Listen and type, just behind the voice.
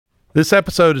This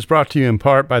episode is brought to you in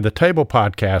part by the Table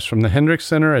Podcast from the Hendricks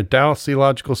Center at Dallas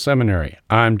Theological Seminary.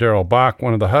 I'm Darrell Bach,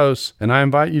 one of the hosts, and I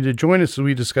invite you to join us as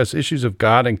we discuss issues of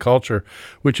God and culture,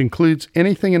 which includes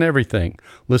anything and everything.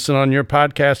 Listen on your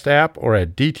podcast app or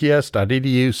at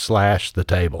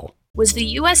dts.edu/thetable. Was the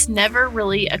U.S. never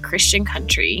really a Christian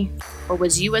country, or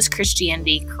was U.S.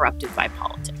 Christianity corrupted by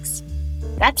politics?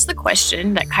 That's the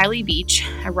question that Kylie Beach,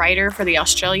 a writer for the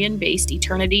Australian-based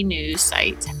Eternity News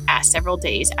site, asked several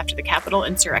days after the Capitol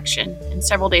insurrection and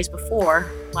several days before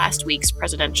last week's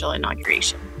presidential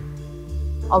inauguration.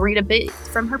 I'll read a bit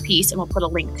from her piece and we'll put a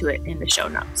link to it in the show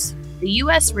notes. The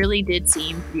U.S. really did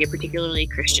seem to be a particularly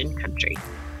Christian country.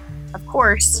 Of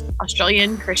course,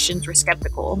 Australian Christians were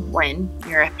skeptical when,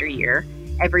 year after year,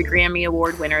 every Grammy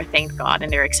Award winner thanked God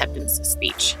in their acceptance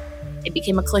speech. It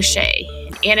became a cliche,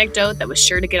 an anecdote that was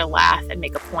sure to get a laugh and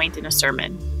make a point in a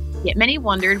sermon. Yet many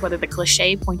wondered whether the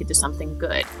cliche pointed to something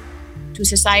good, to a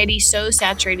society so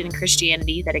saturated in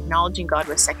Christianity that acknowledging God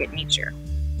was second nature,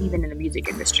 even in the music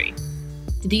industry.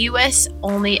 Did the U.S.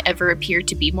 only ever appear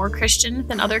to be more Christian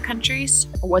than other countries,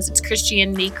 or was its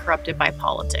Christianity corrupted by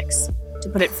politics? To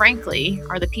put it frankly,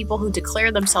 are the people who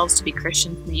declare themselves to be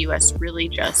Christians in the U.S. really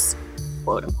just,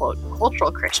 quote-unquote,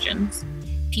 cultural Christians?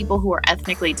 People who are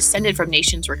ethnically descended from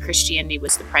nations where Christianity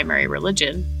was the primary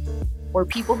religion, or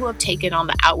people who have taken on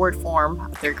the outward form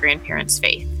of their grandparents'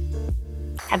 faith?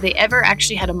 Have they ever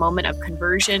actually had a moment of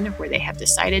conversion where they have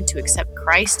decided to accept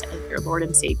Christ as their Lord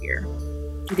and Savior?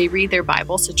 Do they read their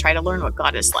Bibles to try to learn what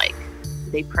God is like?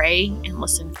 Do they pray and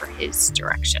listen for His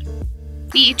direction?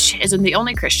 Beach isn't the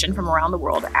only Christian from around the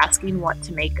world asking what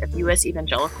to make of U.S.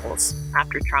 evangelicals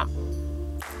after Trump.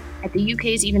 At the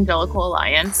UK's Evangelical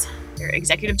Alliance, their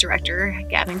executive director,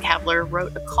 Gavin Cavler,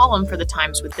 wrote a column for The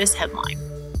Times with this headline: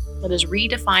 "Let us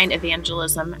redefine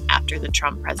evangelism after the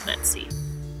Trump presidency."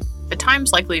 The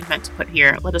Times likely meant to put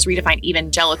here, "Let us redefine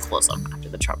evangelicalism after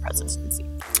the Trump presidency."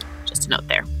 Just a note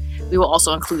there. We will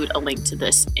also include a link to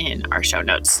this in our show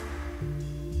notes.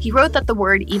 He wrote that the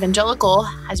word evangelical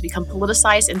has become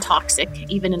politicized and toxic,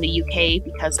 even in the UK,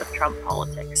 because of Trump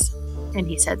politics. And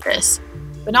he said this: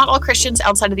 "But not all Christians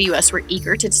outside of the US were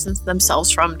eager to distance themselves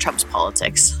from Trump's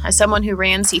politics. As someone who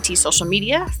ran CT social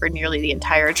media for nearly the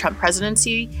entire Trump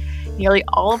presidency, nearly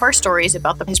all of our stories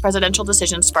about his presidential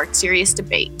decisions sparked serious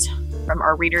debate from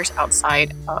our readers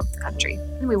outside of the country.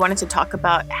 And we wanted to talk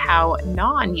about how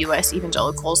non-US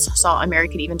evangelicals saw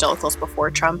American evangelicals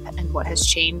before Trump and what has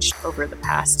changed over the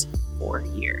past 4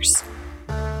 years."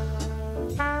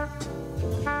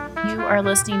 You are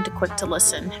listening to Quick to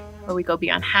Listen, where we go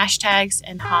beyond hashtags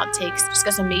and hot takes to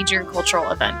discuss a major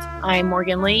cultural event. I'm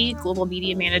Morgan Lee, Global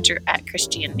Media Manager at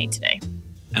Christianity Today.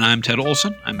 And I'm Ted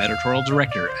Olson. I'm Editorial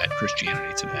Director at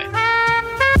Christianity Today.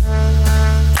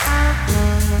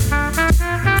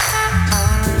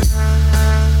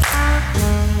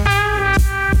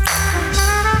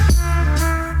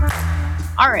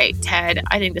 All right, Ted,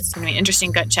 I think this is going to be an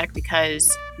interesting gut check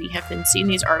because we have been seeing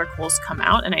these articles come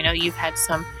out, and I know you've had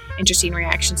some interesting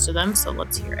reactions to them, so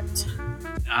let's hear it.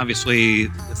 Obviously,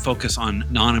 the focus on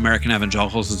non-American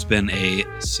evangelicals has been a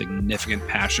significant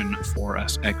passion for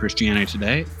us at Christianity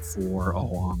Today for a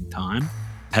long time.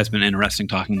 It has been interesting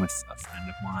talking with a friend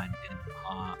of mine in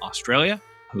Australia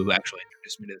who actually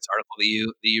introduced me to this article that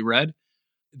you read.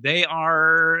 They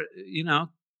are,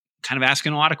 kind of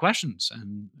asking a lot of questions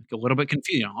and a little bit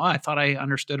confused. I thought I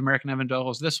understood American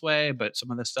evangelicals this way, but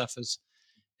some of this stuff is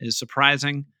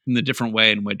surprising in the different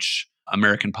way in which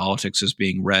American politics is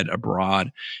being read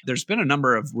abroad. There's been a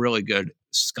number of really good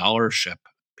scholarship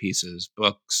pieces,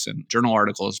 books and journal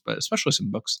articles, but especially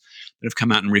some books that have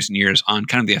come out in recent years on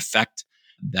kind of the effect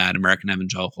that American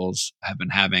evangelicals have been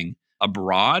having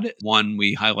abroad. One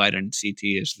we highlight in CT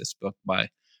is this book by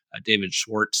David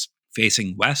Schwartz,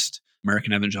 Facing West: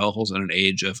 American Evangelicals in an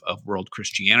Age of World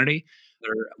Christianity.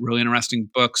 They're really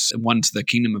interesting books. One's The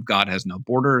Kingdom of God Has No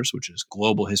Borders, which is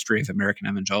Global History of American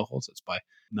Evangelicals. It's by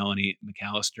Melanie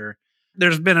McAllister.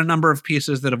 There's been a number of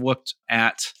pieces that have looked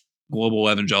at global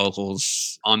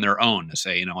evangelicals on their own to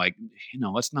say,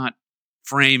 let's not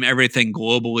frame everything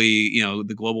globally,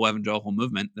 the global evangelical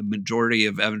movement. The majority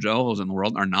of evangelicals in the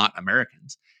world are not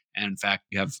Americans. And in fact,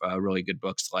 you have really good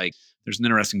books like, there's an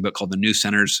interesting book called The New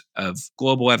Centers of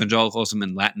Global Evangelicalism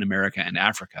in Latin America and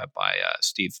Africa by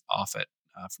Steve Offit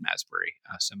from Asbury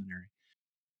Seminary.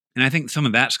 And I think some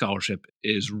of that scholarship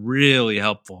is really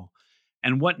helpful.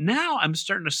 And what now I'm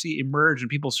starting to see emerge and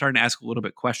people starting to ask a little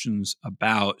bit questions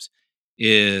about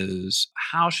is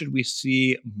how should we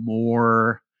see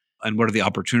more and what are the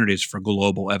opportunities for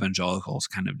global evangelicals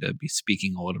kind of to be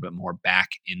speaking a little bit more back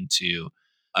into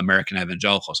American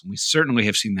evangelicals. And we certainly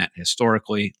have seen that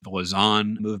historically. The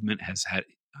Lausanne movement has had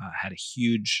a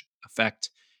huge effect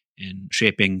in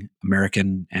shaping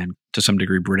American and to some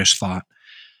degree British thought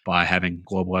by having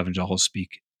global evangelicals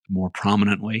speak more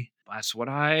prominently. That's what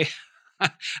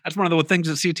that's one of the things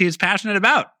that CT is passionate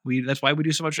about. That's why we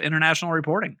do so much international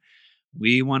reporting.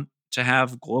 We want to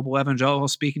have global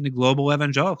evangelicals speaking to global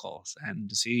evangelicals and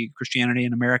to see Christianity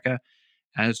in America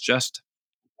as just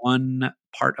one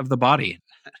part of the body,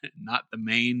 not the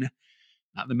main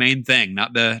thing,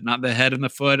 not the head and the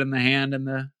foot and the hand and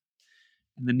the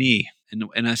knee.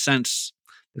 In a sense,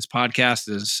 this podcast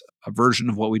is a version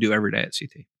of what we do every day at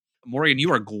CT. Morgan,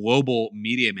 you are global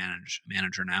media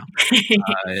manager now.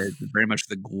 Very much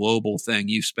the global thing.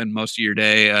 You spend most of your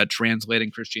day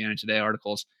translating Christianity Today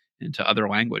articles into other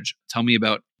language. Tell me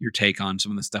about your take on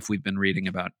some of the stuff we've been reading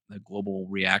about the global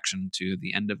reaction to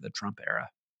the end of the Trump era.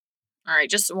 All right,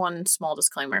 just one small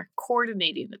disclaimer.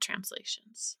 Coordinating the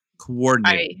translations.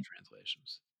 Coordinating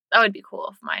translations. That would be cool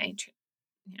if my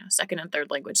second and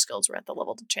third language skills were at the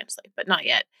level to translate, but not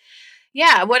yet.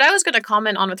 Yeah, what I was going to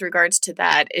comment on with regards to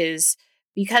that is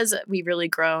because we've really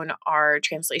grown our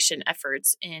translation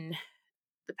efforts in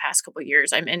the past couple of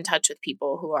years, I'm in touch with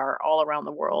people who are all around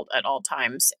the world at all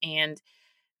times, and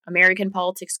American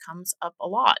politics comes up a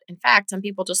lot. In fact, some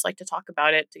people just like to talk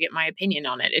about it to get my opinion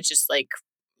on it. It's just like,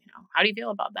 how do you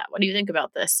feel about that? What do you think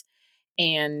about this?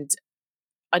 And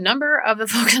a number of the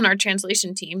folks on our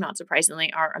translation team, not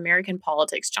surprisingly, are American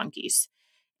politics junkies.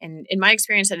 And in my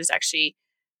experience, that is actually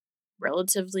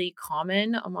relatively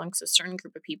common amongst a certain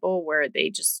group of people where they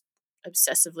just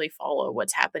obsessively follow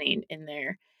what's happening in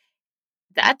there.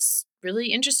 That's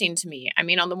really interesting to me. I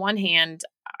mean, on the one hand,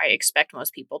 I expect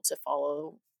most people to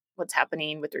follow what's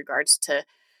happening with regards to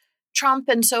Trump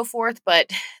and so forth,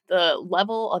 but the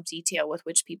level of detail with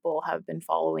which people have been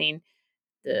following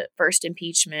the first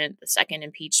impeachment, the second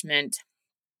impeachment,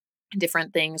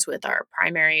 different things with our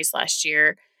primaries last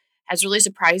year has really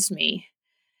surprised me.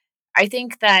 I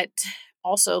think that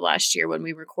also last year when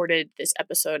we recorded this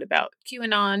episode about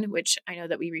QAnon, which I know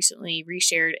that we recently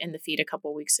reshared in the feed a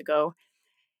couple weeks ago,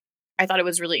 I thought it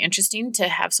was really interesting to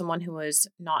have someone who was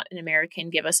not an American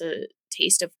give us a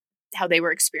taste of how they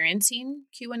were experiencing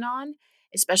QAnon,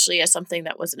 especially as something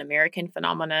that was an American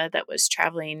phenomena that was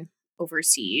traveling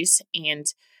overseas, and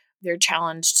their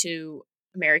challenge to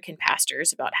American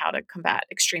pastors about how to combat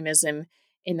extremism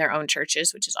in their own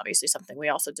churches, which is obviously something we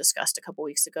also discussed a couple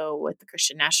weeks ago with the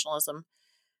Christian nationalism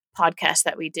podcast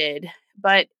that we did.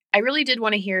 But I really did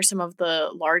want to hear some of the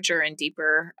larger and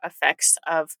deeper effects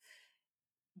of,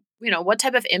 what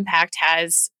type of impact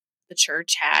has the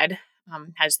church had,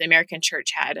 has the American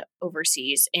church had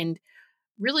overseas, and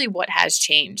really what has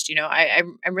changed.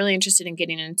 I'm really interested in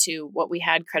getting into what we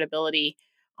had credibility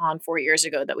on 4 years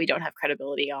ago that we don't have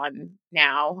credibility on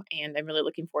now, and I'm really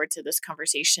looking forward to this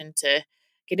conversation to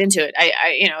get into it.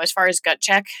 As far as gut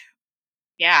check,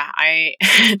 yeah,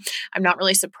 I'm not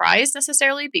really surprised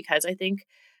necessarily because I think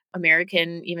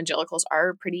American evangelicals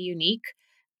are pretty unique,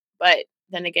 but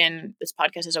then again, this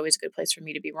podcast is always a good place for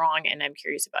me to be wrong, and I'm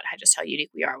curious about how unique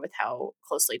we are with how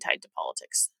closely tied to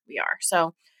politics we are.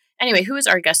 So, anyway, who is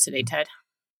our guest today, Ted?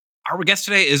 Our guest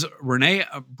today is Rene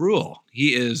Bruhl.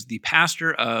 He is the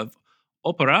pastor of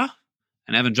Opera,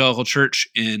 an evangelical church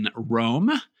in Rome.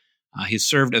 He's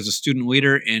served as a student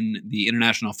leader in the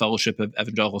International Fellowship of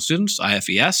Evangelical Students,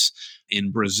 IFES,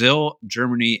 in Brazil,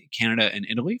 Germany, Canada, and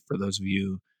Italy. For those of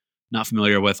you not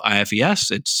familiar with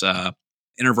IFES, it's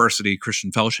InterVarsity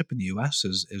Christian Fellowship in the U.S.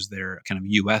 is their kind of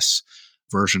U.S.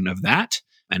 version of that.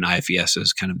 And IFES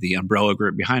is kind of the umbrella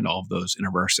group behind all of those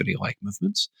InterVarsity-like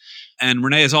movements. And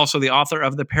Rene is also the author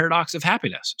of The Paradox of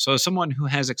Happiness. So as someone who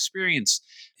has experience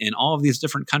in all of these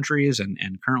different countries and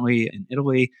currently in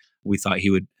Italy, we thought he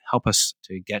would help us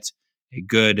to get a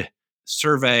good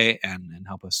survey and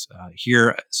help us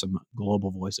hear some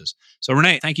global voices. So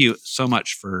Rene, thank you so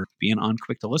much for being on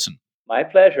Quick to Listen. My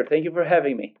pleasure. Thank you for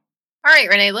having me. All right,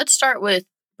 Rene, let's start with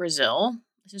Brazil.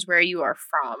 This is where you are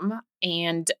from.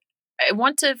 And I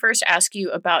want to first ask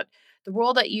you about the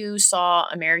role that you saw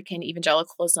American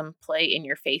evangelicalism play in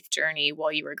your faith journey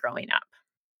while you were growing up.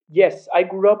 Yes, I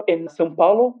grew up in São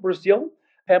Paulo, Brazil.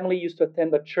 Family used to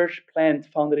attend a church plant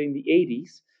founded in the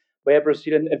 80s by a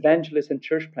Brazilian evangelist and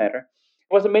church planter.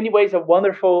 It was in many ways a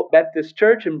wonderful Baptist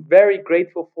church. I'm very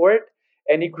grateful for it.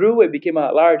 And it grew and became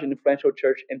a large and influential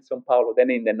church in São Paulo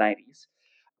then in the 90s.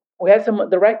 We had some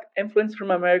direct influence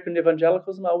from American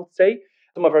evangelicalism, I would say.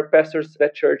 Some of our pastors at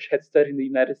that church had studied in the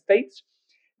United States.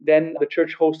 Then the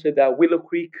church hosted Willow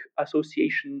Creek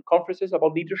Association conferences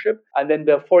about leadership, and then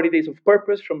the 40 Days of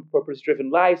Purpose from Purpose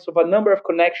Driven Lives. So a number of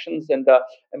connections and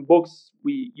books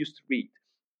we used to read.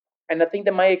 And I think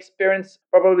that my experience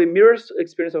probably mirrors the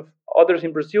experience of others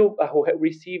in Brazil who have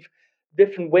received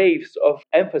different waves of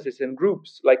emphasis in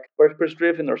groups like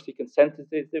purpose-driven or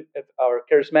seeking-sensitive or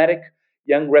charismatic,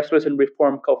 young, restless, and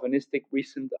reformed Calvinistic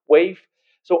recent wave.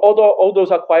 So all those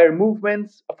acquire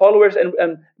movements, followers,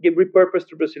 and give repurpose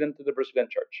to the Brazilian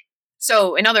church.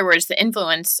 So, in other words, the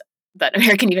influence that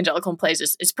American Evangelical plays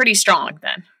is pretty strong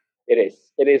then. It is.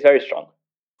 It is very strong.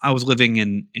 I was living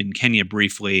in Kenya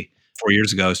briefly 4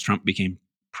 years ago as Trump became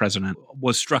president.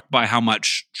 Was struck by how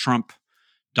much Trump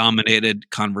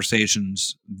dominated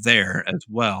conversations there as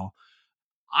well.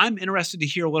 I'm interested to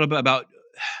hear a little bit about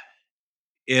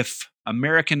if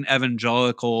American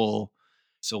evangelical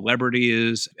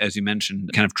celebrities, as you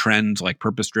mentioned, kind of trends like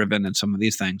purpose-driven and some of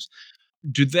these things,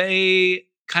 do they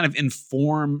kind of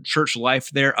inform church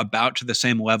life there about to the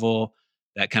same level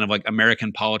that kind of like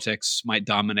American politics might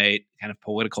dominate kind of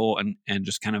political and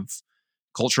just kind of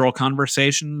cultural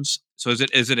conversations? So is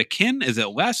it akin? Is it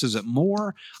less? Is it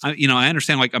more? I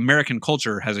understand like American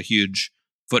culture has a huge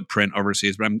footprint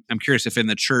overseas, but I'm curious if in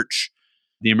the church,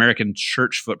 the American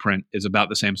church footprint is about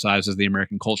the same size as the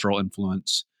American cultural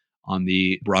influence on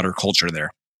the broader culture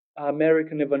there.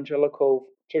 American evangelical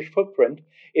church footprint,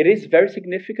 it is very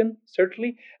significant,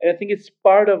 certainly, and I think it's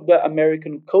part of the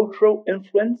American cultural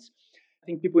influence. I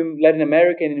think people in Latin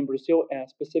America and in Brazil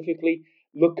specifically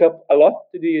look up a lot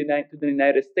to the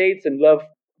United States and love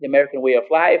the American way of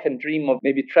life and dream of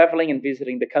maybe traveling and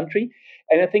visiting the country.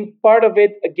 And I think part of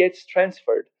it gets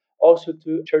transferred also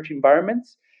to church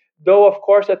environments. Though, of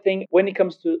course, I think when it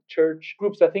comes to church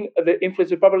groups, I think the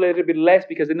influence is probably a little bit less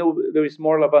because I know there is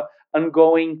more of an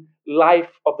ongoing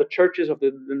life of the churches, of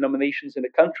the denominations in the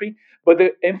country. But the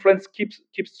influence keeps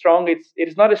strong. It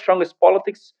is not as strong as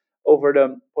politics over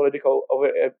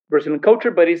Brazilian culture,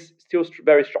 but it's still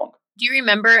very strong. Do you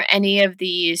remember any of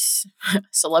these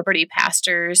celebrity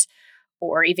pastors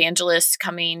or evangelists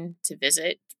coming to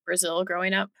visit Brazil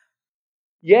growing up?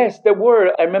 Yes, there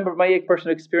were. I remember my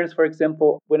personal experience, for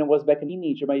example, when I was back in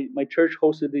teenager, my church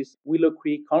hosted these Willow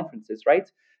Creek conferences, right?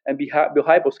 And Bill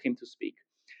Hybels came to speak.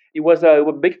 It was a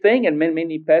big thing, and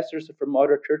many pastors from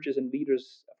other churches and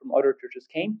leaders from other churches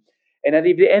came. And at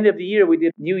the end of the year, we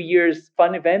did New Year's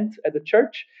fun event at the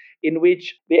church, in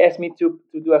which they asked me to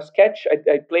do a sketch.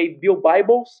 I played Bill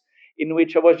Bibles, in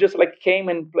which I was just like came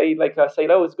and played like I said,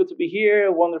 "Oh, it's good to be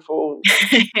here, wonderful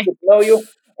to know you."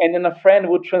 And then a friend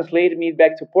would translate me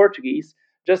back to Portuguese,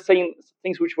 just saying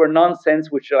things which were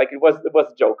nonsense, which like it was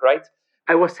a joke, right?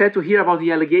 I was sad to hear about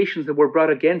the allegations that were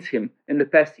brought against him in the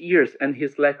past years and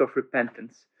his lack of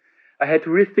repentance. I had to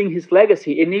rethink his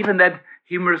legacy and even that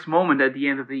humorous moment at the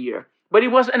end of the year. But it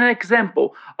was an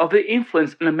example of the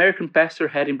influence an American pastor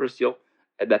had in Brazil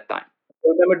at that time. I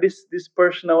remember this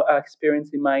personal experience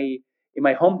in my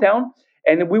hometown.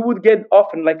 And we would get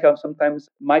often, like sometimes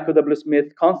Michael W.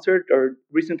 Smith concert, or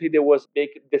recently there was big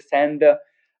Descenda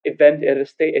event at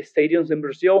stadiums in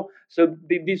Brazil. So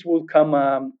these would come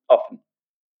often.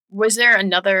 Was there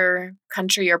another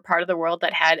country or part of the world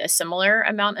that had a similar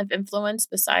amount of influence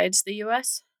besides the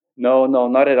U.S.? No,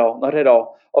 not at all. Not at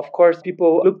all. Of course,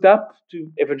 people looked up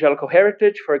to evangelical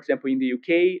heritage, for example, in the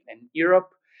UK and Europe,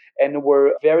 and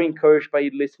were very encouraged by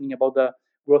listening about the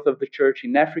growth of the church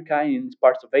in Africa and in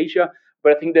parts of Asia.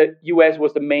 But I think the US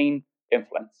was the main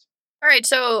influence. All right.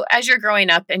 So as you're growing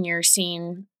up and you're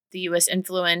seeing the U.S.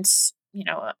 influence,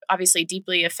 obviously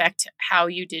deeply affect how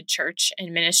you did church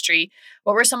and ministry,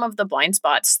 what were some of the blind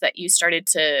spots that you started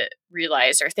to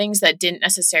realize or things that didn't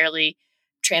necessarily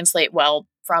translate well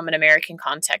from an American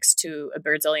context to a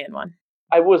Brazilian one?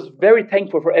 I was very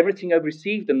thankful for everything I've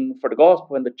received and for the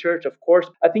gospel and the church, of course.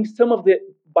 I think some of the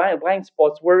blind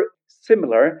spots were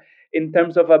similar in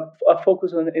terms of a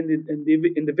focus on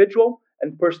the individual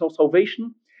and personal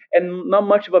salvation, and not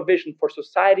much of a vision for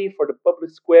society, for the public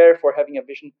square, for having a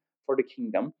vision for the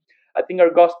kingdom. I think our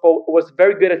gospel was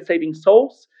very good at saving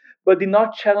souls, but did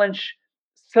not challenge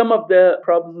some of the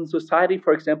problems in society.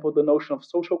 For example, the notion of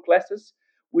social classes,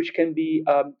 which can be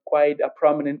quite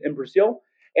prominent in Brazil.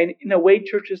 And in a way,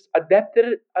 churches adapted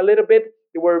it a little bit.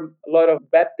 There were a lot of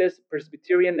Baptist,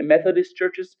 Presbyterian, and Methodist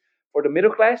churches for the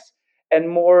middle class, and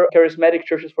more charismatic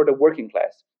churches for the working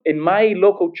class. In my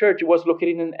local church, it was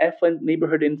located in an affluent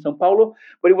neighborhood in São Paulo,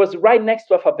 but it was right next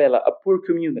to a favela, a poor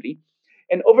community.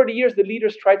 And over the years, the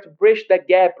leaders tried to bridge that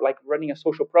gap, like running a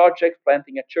social project,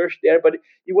 planting a church there, but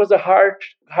it was a hard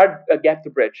gap to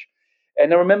bridge.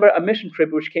 And I remember a mission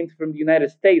trip which came from the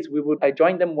United States. I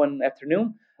joined them one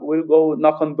afternoon. We would go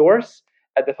knock on doors,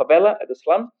 at the favela, at the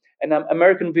slum, and an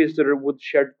American visitor would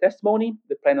share the testimony,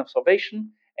 the plan of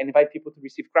salvation, and invite people to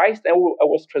receive Christ. And I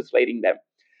was translating them.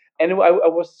 And I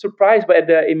was surprised by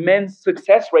the immense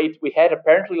success rate we had.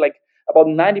 Apparently, like about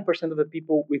 90% of the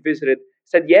people we visited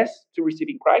said yes to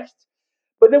receiving Christ.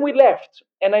 But then we left,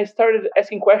 and I started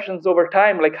asking questions over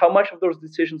time, like how much of those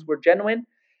decisions were genuine,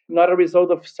 not a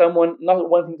result of someone not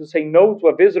wanting to say no to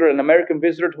a visitor, an American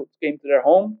visitor who came to their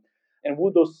home, and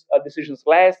would those decisions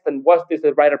last, and was this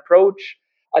the right approach?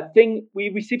 I think we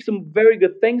received some very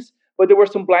good things, but there were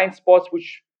some blind spots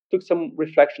which took some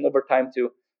reflection over time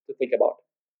to think about.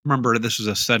 Remember, this was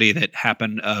a study that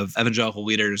happened of evangelical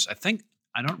leaders.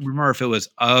 I don't remember if it was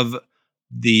of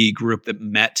the group that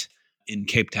met in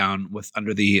Cape Town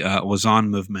under the Lausanne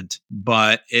movement,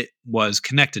 but it was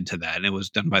connected to that, and it was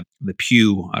done by the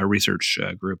Pew Research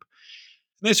Group.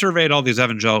 They surveyed all these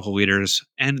evangelical leaders,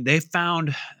 and they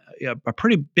found a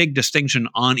pretty big distinction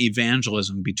on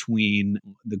evangelism between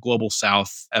the global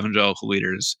South evangelical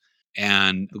leaders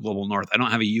and the global North. I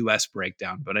don't have a U.S.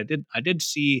 breakdown, but I did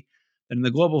see that in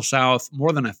the global South,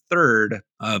 more than a third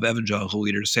of evangelical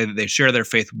leaders say that they share their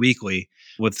faith weekly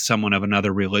with someone of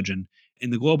another religion. In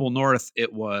the global North,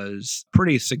 it was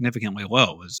pretty significantly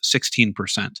low. It was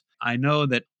 16%. I know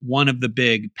that one of the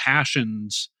big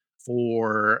passions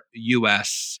for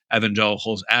U.S.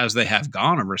 evangelicals as they have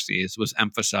gone overseas was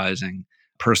emphasizing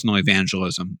personal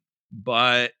evangelism.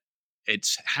 But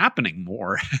it's happening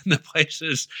more in the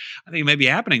places. I think it may be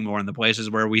happening more in the places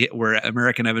where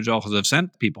American evangelicals have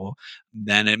sent people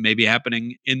than it may be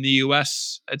happening in the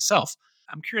U.S. itself.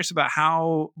 I'm curious about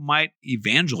how might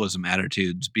evangelism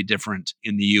attitudes be different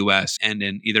in the U.S. and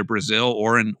in either Brazil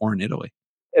or in Italy.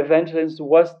 Evangelism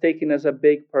was taken as a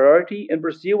big priority in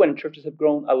Brazil, and churches have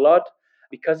grown a lot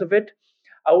because of it.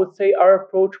 I would say our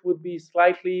approach would be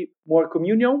slightly more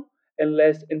communal and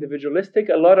less individualistic,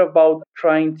 a lot about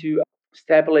trying to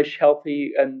establish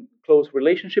healthy and close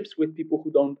relationships with people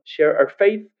who don't share our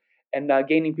faith, and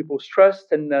gaining people's trust,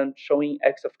 and showing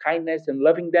acts of kindness and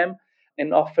loving them,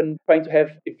 and often trying to have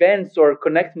events or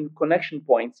connection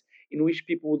points in which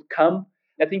people would come.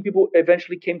 I think people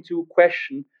eventually came to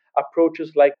question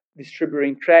approaches like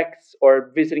distributing tracts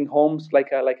or visiting homes, like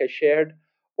I shared,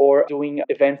 or doing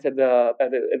events at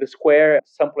the square,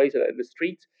 someplace at the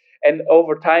street, and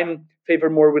over time favor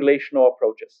more relational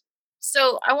approaches.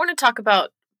 So I want to talk about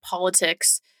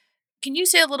politics. Can you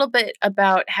say a little bit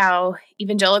about how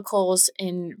evangelicals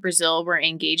in Brazil were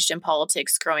engaged in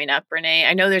politics growing up, Renee?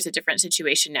 I know there's a different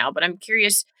situation now, but I'm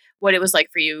curious what it was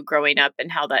like for you growing up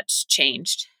and how that's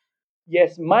changed.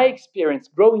 Yes, my experience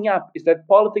growing up is that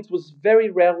politics was very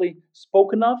rarely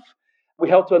spoken of. We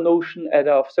held to a notion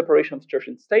of separation of church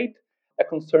and state, a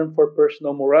concern for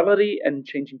personal morality and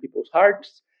changing people's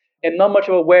hearts, and not much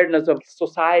of awareness of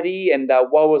society and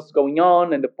what was going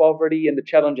on and the poverty and the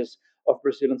challenges of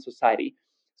Brazilian society.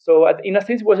 So, in a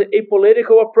sense, it was a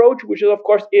political approach, which is, of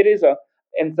course,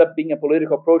 ends up being a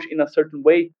political approach in a certain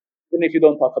way, even if you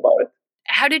don't talk about it.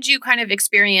 How did you kind of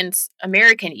experience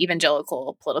American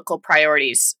evangelical political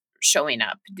priorities showing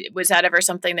up? Was that ever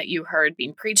something that you heard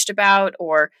being preached about,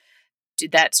 or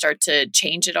did that start to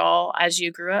change at all as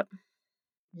you grew up?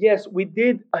 Yes, we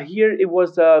did. Here it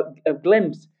was a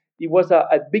glimpse. It was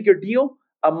a bigger deal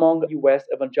among U.S.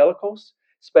 evangelicals,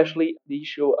 especially the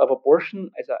issue of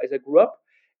abortion as I grew up.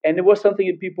 And it was something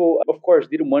that people, of course,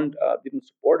 didn't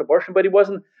support abortion, but it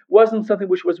wasn't something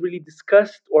which was really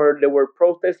discussed or there were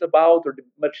protests about or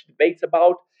much debates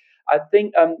about. I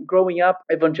think growing up,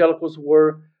 evangelicals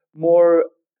were more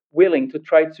willing to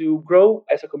try to grow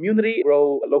as a community,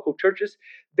 grow local churches,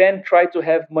 than try to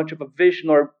have much of a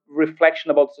vision or reflection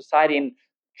about society and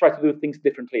try to do things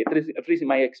differently, at least in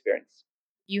my experience.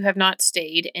 You have not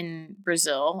stayed in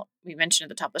Brazil. We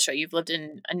mentioned at the top of the show, you've lived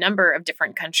in a number of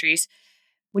different countries.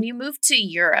 When you moved to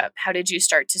Europe, how did you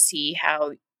start to see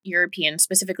how European,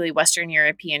 specifically Western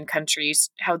European countries,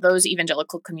 how those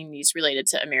evangelical communities related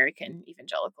to American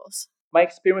evangelicals? My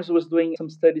experience was doing some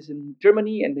studies in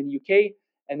Germany and then UK,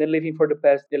 and then living for the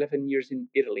past 11 years in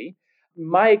Italy.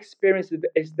 My experience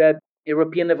is that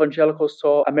European evangelicals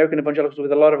saw American evangelicals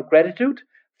with a lot of gratitude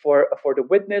for the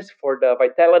witness, for the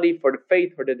vitality, for the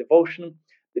faith, for the devotion,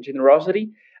 the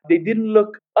generosity. They didn't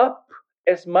look up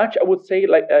as much, I would say,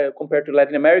 like compared to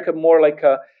Latin America, more like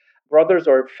brothers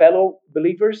or fellow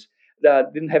believers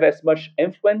that didn't have as much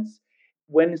influence.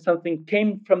 When something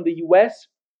came from the US,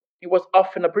 it was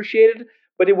often appreciated,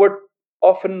 but they were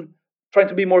often trying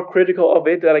to be more critical of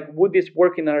it. Like, would this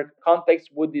work in our context?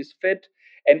 Would this fit?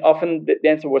 And often the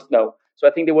answer was no. So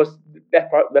I think there was that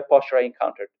posture I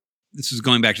encountered. This is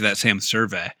going back to that same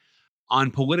survey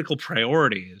on political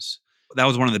priorities. That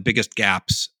was one of the biggest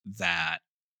gaps that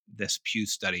this Pew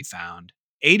study found.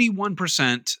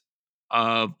 81%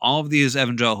 of all of these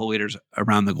evangelical leaders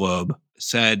around the globe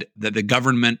said that the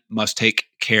government must take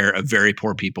care of very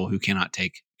poor people who cannot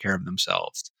take care of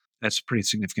themselves. That's a pretty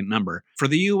significant number. For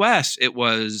the US, it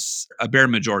was a bare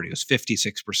majority. It was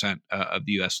 56% of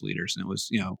the US leaders. And it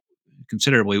was,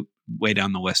 considerably way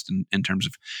down the list in terms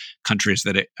of countries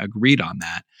that agreed on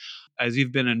that. As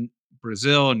you've been in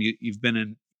Brazil and you've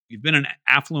been in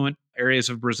affluent areas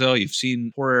of Brazil, you've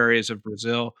seen poor areas of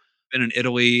Brazil, been in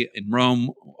Italy, in Rome,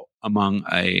 among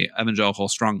a evangelical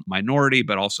strong minority,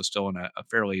 but also still in a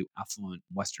fairly affluent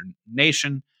Western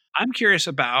nation. I'm curious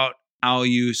about how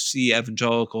you see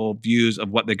evangelical views of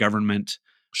what the government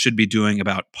should be doing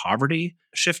about poverty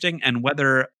shifting, and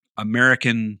whether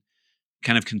American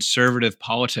kind of conservative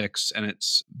politics and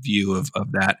its view of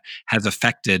that has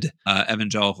affected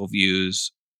evangelical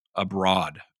views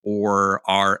abroad, or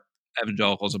are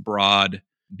evangelicals abroad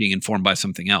being informed by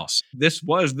something else? This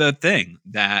was the thing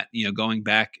that, going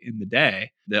back in the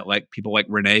day, that like people like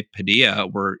Rene Padilla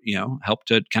were, helped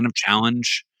to kind of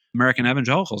challenge American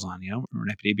evangelicals on,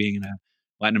 Rene Padilla being a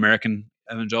Latin American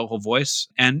evangelical voice,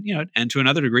 and, and to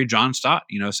another degree, John Stott,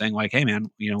 saying like, hey man,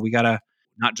 we gotta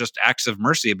not just acts of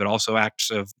mercy, but also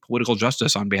acts of political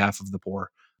justice on behalf of the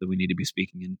poor that we need to be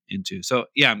speaking into. So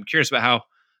yeah, I'm curious about how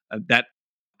that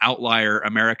outlier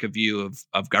America view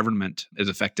of government is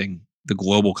affecting the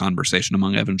global conversation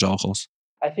among evangelicals.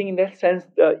 I think in that sense,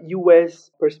 the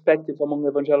U.S. perspective among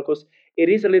evangelicals, it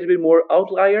is a little bit more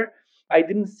outlier. I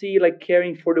didn't see like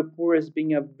caring for the poor as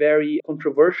being a very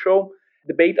controversial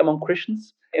debate among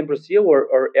Christians in Brazil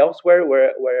or elsewhere where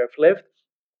I've lived.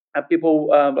 And people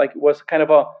like it was kind of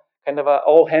a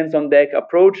all hands on deck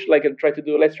approach. Like let's try to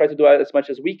do as much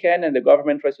as we can, and the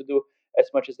government tries to do as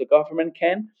much as the government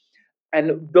can.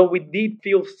 And though we did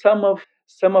feel some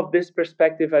of this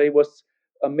perspective that it was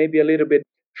maybe a little bit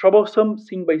troublesome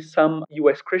seen by some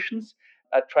U.S. Christians,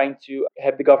 trying to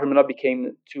have the government not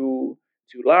become too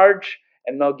large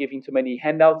and not giving too many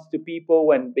handouts to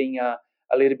people, and being a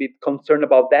little bit concerned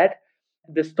about that.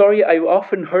 The story I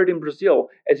often heard in Brazil,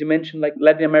 as you mentioned, like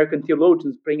Latin American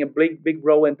theologians playing a big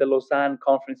role in the Lausanne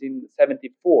conference in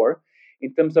 '74,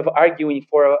 in terms of arguing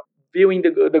for viewing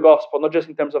the gospel, not just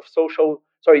in terms of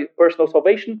personal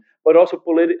salvation, but also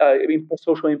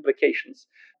social implications.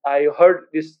 I heard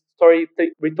this story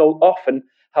retold often,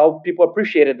 how people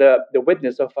appreciated the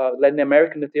witness of Latin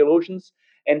American theologians,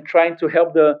 and trying to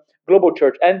help the global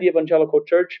church and the evangelical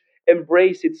church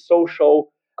embrace its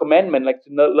social commandment, like to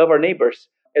love our neighbors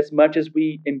as much as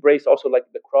we embrace also like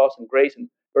the cross and grace and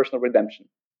personal redemption.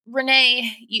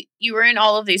 Renee, you were in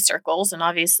all of these circles, and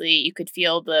obviously you could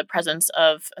feel the presence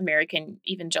of American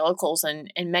evangelicals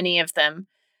in many of them.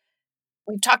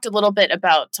 We've talked a little bit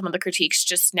about some of the critiques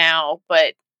just now,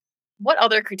 but what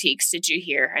other critiques did you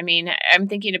hear? I mean, I'm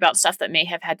thinking about stuff that may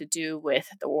have had to do with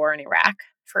the war in Iraq,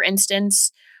 for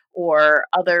instance, or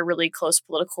other really close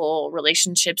political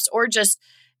relationships, or just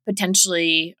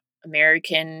potentially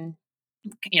American,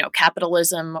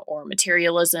 capitalism or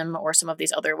materialism, or some of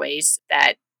these other ways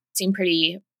that seem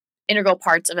pretty integral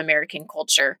parts of American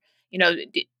culture. Do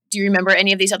you remember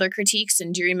any of these other critiques?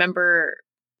 And do you remember,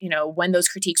 when those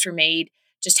critiques were made,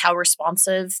 just how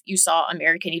responsive you saw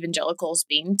American evangelicals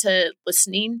being to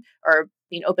listening, or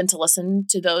being open to listen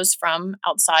to those from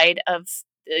outside of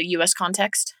the U.S.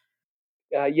 context?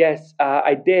 Yes,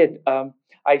 I did.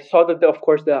 I saw that, of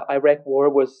course, the Iraq War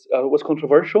was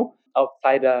controversial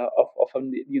outside of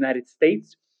the United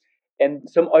States, and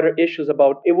some other issues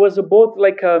about it was both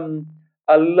like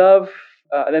a love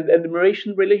and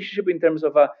admiration relationship in terms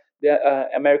of the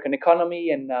American economy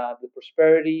and the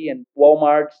prosperity and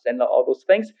Walmarts and all those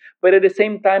things, but at the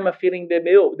same time, a feeling that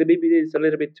the maybe it is a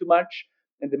little bit too much,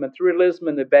 and the materialism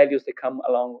and the values that come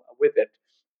along with it.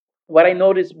 What I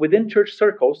noticed within church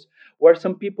circles were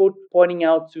some people pointing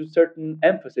out to certain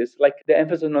emphasis, like the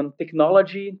emphasis on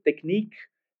technology, technique,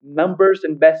 numbers,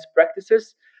 and best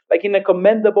practices. Like in a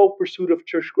commendable pursuit of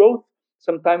church growth,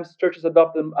 sometimes churches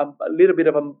adopt a little bit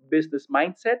of a business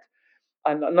mindset.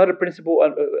 And another principle,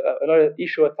 another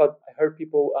issue I thought I heard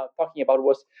people talking about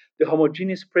was the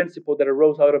homogeneous principle that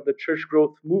arose out of the church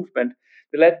growth movement.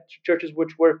 That led to churches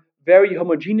which were very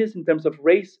homogeneous in terms of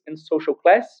race and social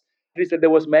class. At least that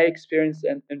was my experience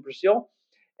in Brazil.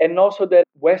 And also that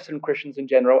Western Christians in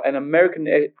general and American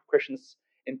Christians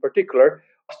in particular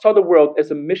saw the world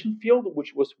as a mission field,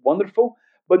 which was wonderful,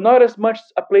 but not as much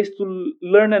a place to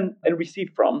learn and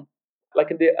receive from. Like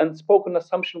the unspoken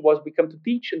assumption was we come to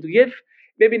teach and to give,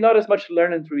 maybe not as much to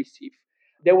learn and to receive.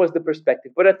 That was the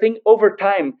perspective. But I think over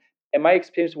time, And my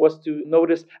experience was to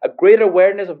notice a greater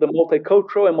awareness of the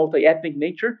multicultural and multi-ethnic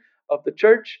nature of the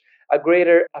church, a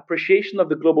greater appreciation of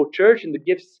the global church and the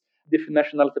gifts different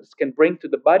nationalities can bring to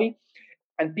the body,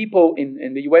 and people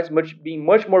in the US being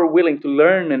much more willing to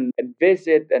learn and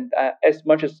visit and as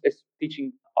much as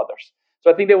teaching others.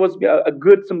 So I think there was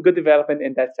some good development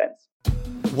in that sense.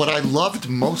 What I loved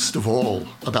most of all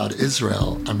about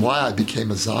Israel and why I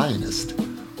became a Zionist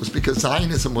was because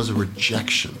Zionism was a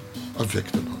rejection of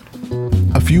victimhood.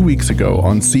 A few weeks ago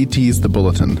on CT's The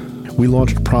Bulletin, we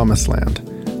launched Promised Land,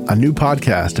 a new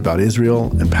podcast about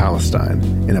Israel and Palestine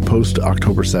in a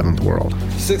post-October 7th world.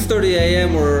 6:30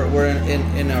 a.m. we're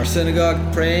in our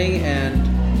synagogue praying,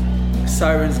 and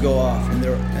sirens go off, and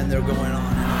they're going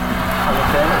on.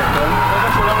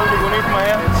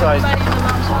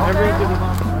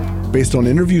 Based on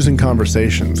interviews and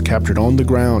conversations captured on the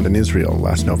ground in Israel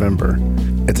last November,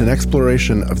 it's an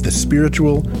exploration of the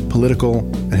spiritual, political,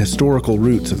 and historical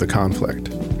roots of the conflict.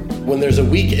 When there's a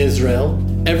weak Israel,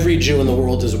 every Jew in the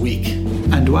world is weak.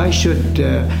 And why should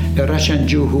a Russian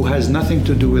Jew who has nothing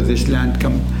to do with this land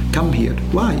come here?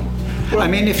 Why? I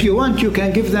mean, if you want, you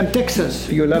can give them Texas.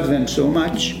 You love them so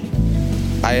much.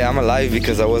 I am alive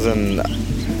because I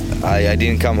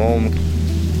didn't come home.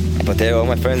 But all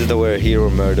my friends that were here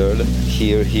were murdered.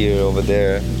 Here, over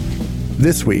there.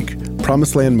 This week,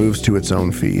 Promised Land moves to its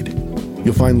own feed.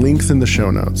 You'll find links in the show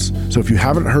notes, so if you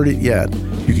haven't heard it yet,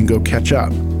 you can go catch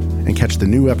up and catch the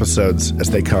new episodes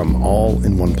as they come all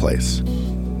in one place.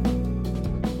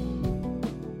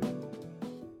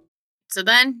 So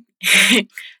then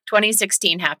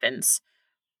 2016 happens.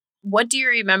 What do you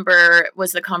remember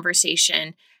was the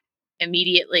conversation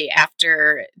immediately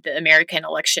after the American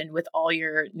election with all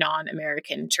your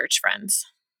non-American church friends?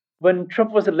 When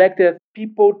Trump was elected,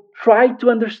 people tried to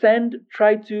understand,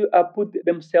 tried to put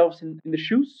themselves in the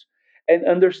shoes, and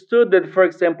understood that, for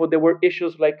example, there were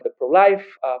issues like the pro-life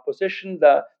position,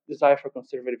 the desire for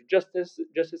conservative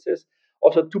justices,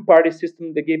 also two-party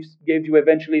system that gave you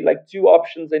eventually like two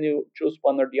options and you choose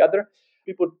one or the other.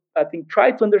 People, I think,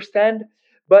 tried to understand,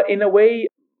 but in a way,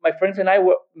 my friends and I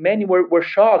were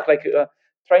shocked,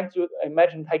 trying to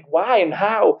imagine like why and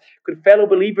how could fellow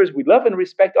believers we love and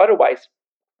respect otherwise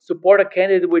support a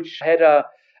candidate which had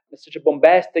such a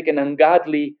bombastic and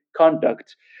ungodly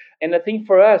conduct. And I think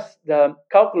for us, the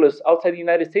calculus outside the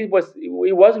United States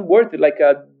wasn't worth it.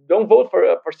 Don't vote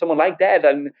for someone like that,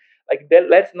 and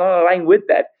let's not align with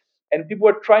that. And people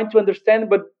were trying to understand,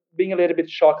 but being a little bit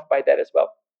shocked by that as well.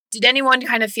 Did anyone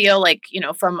kind of feel like,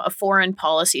 from a foreign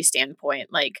policy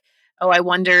standpoint, like, oh, I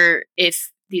wonder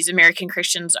if these American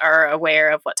Christians are aware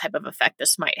of what type of effect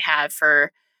this might have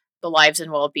for the lives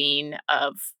and well-being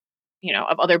of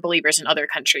other believers in other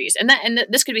countries? And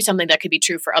this could be something that could be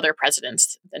true for other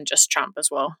presidents than just Trump as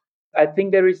well. I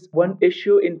think there is one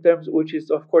issue in terms which is,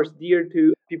 of course, dear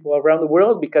to people around the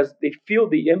world because they feel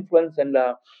the influence and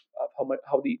of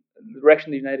how the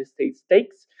direction the United States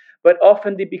takes. But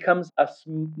often it becomes a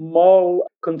small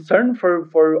concern for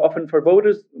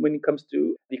voters when it comes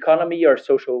to the economy or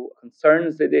social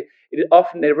concerns.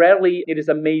 Rarely it is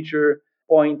a major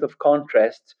point of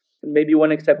contrast. Maybe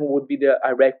one example would be the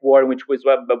Iraq war, which was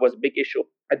a big issue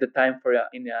at the time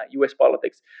in U.S.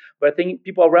 politics. But I think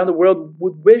people around the world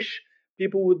would wish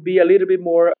people would be a little bit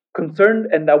more concerned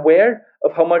and aware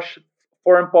of how much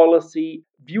foreign policy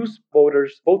views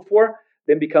voters vote for,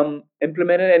 then become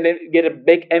implemented, and then get a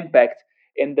big impact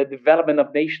in the development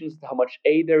of nations, how much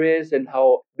aid there is, and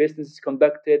how business is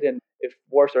conducted, and if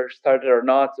wars are started or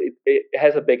not. It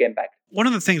has a big impact. One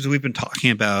of the things that we've been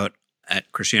talking about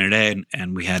at Christianity Today,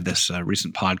 and we had this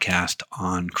recent podcast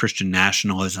on Christian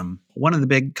nationalism. One of the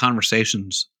big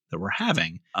conversations that we're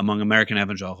having among American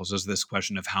evangelicals is this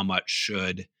question of how much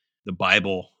should the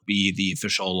Bible be the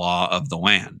official law of the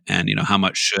land, and how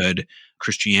much should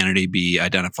Christianity be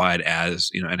identified as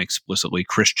an explicitly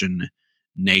Christian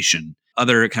nation.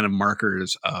 Other kind of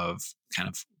markers of kind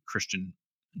of Christian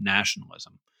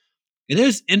nationalism. It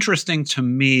is interesting to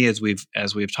me as we've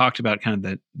talked about kind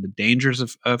of the dangers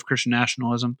of Christian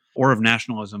nationalism or of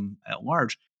nationalism at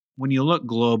large. When you look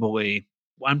globally,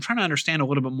 what I'm trying to understand a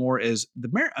little bit more is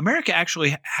America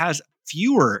actually has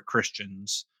fewer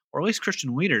Christians, or at least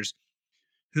Christian leaders,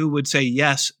 who would say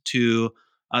yes to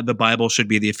the Bible should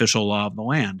be the official law of the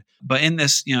land. But in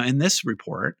this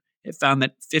report, it found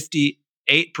that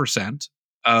 58%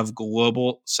 of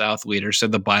global South leaders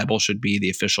said the Bible should be the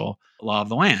official law of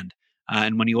the land.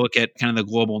 And when you look at kind of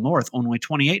the global North, only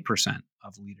 28%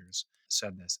 of leaders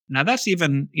said this. Now that's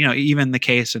even the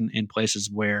case in places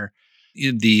where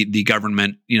the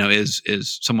government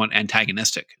is somewhat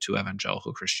antagonistic to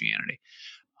evangelical Christianity.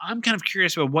 I'm kind of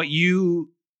curious about what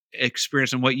you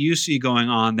experience and what you see going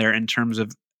on there in terms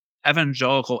of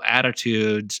evangelical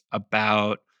attitudes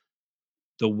about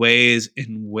the ways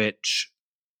in which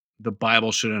the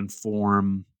Bible should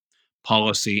inform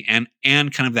policy, and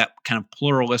kind of that kind of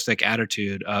pluralistic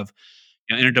attitude of,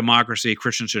 in a democracy,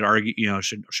 Christians should argue,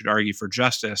 should argue for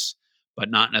justice, but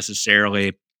not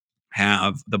necessarily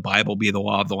have the Bible be the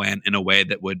law of the land in a way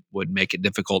that would make it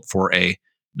difficult for a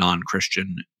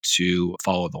non-Christian to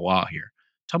follow the law here.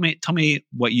 Tell me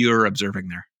what you're observing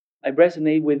there. I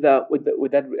resonate with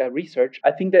that research.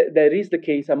 I think that that is the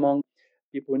case among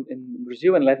people in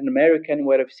Brazil and Latin America, and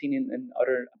what I've seen in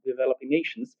other developing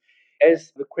nations.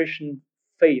 As the Christian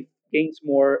faith gains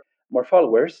more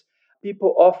followers,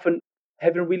 people often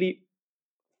haven't really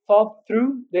thought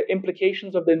through the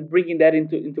implications of then bringing that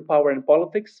into power and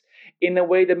politics in a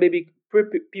way that maybe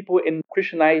people in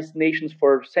Christianized nations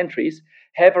for centuries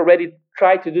have already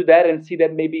tried to do that and see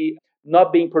that maybe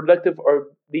not being productive or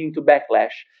leading to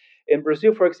backlash. In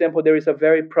Brazil, for example, there is a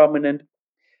very prominent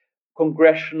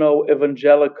congressional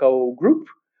evangelical group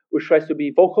which tries to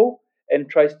be vocal and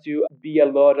tries to be a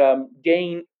lot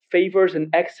gain favors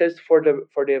and access for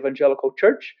the evangelical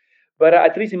church. But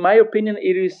at least in my opinion,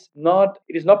 it is not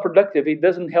productive. It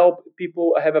doesn't help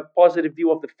people have a positive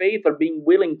view of the faith or being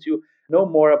willing to know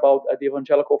more about the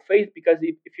evangelical faith, because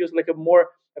it feels like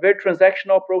a very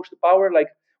transactional approach to power. Like,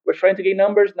 we're trying to gain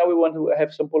numbers, now we want to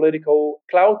have some political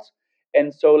clout,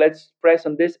 and so let's press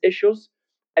on these issues.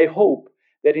 I hope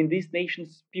that in these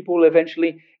nations, people will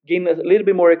eventually gain a little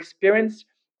bit more experience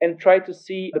and try to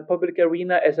see the public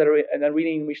arena as an arena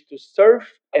in which to serve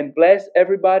and bless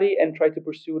everybody, and try to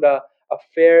pursue a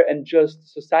fair and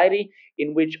just society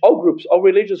in which all groups, all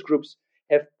religious groups,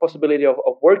 have possibility of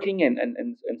working and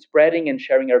spreading and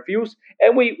sharing our views.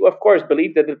 And we, of course,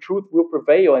 believe that the truth will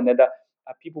prevail, and that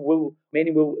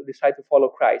many will decide to follow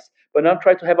Christ. But not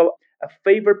try to have a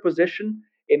favored position,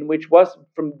 in which was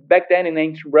from back then in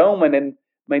ancient Rome, and then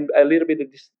a little bit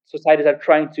of these societies are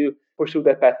trying to pursue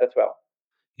that path as well.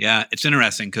 Yeah, it's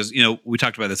interesting because we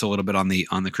talked about this a little bit on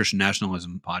the Christian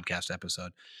nationalism podcast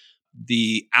episode.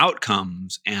 The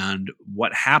outcomes and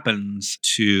what happens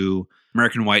to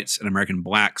American whites and American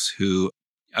blacks who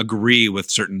agree with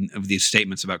certain of these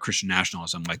statements about Christian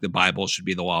nationalism, like the Bible should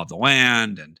be the law of the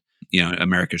land, and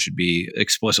America should be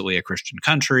explicitly a Christian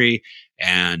country,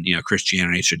 and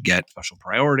Christianity should get special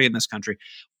priority in this country.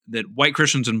 That white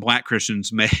Christians and black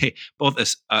Christians may both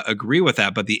agree with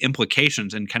that, but the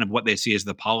implications and kind of what they see as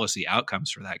the policy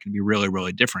outcomes for that can be really,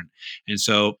 really different. And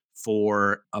so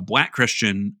for a black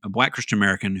Christian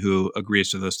American who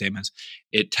agrees to those statements,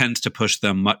 it tends to push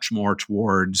them much more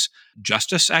towards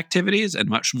justice activities and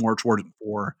much more toward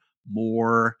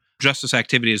more justice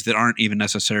activities that aren't even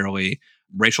necessarily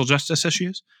racial justice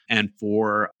issues. And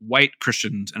for white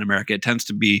Christians in America, it tends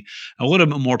to be a little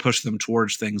bit more push them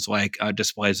towards things like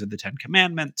displays of the Ten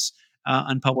Commandments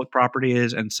on public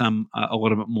properties, and some a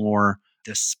little bit more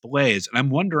displays. And I'm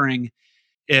wondering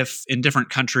if in different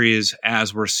countries,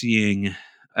 as we're seeing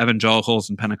evangelicals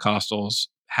and Pentecostals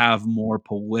have more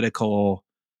political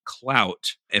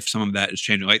clout, if some of that is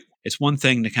changing. Like, it's one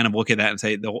thing to kind of look at that and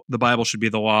say the Bible should be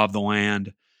the law of the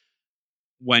land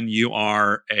when you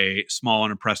are a small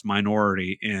and oppressed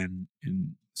minority in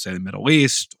say the Middle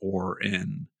East, or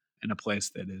in a place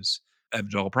that is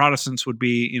evangelical Protestants would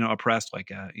be oppressed,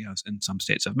 like in some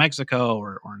states of Mexico,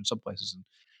 or in some places in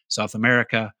South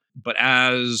America. But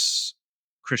as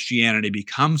Christianity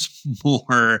becomes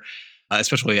more,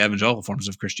 especially evangelical forms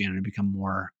of Christianity, become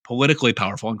more politically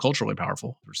powerful and culturally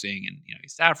powerful, we're seeing in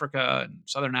East Africa and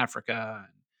Southern Africa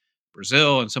and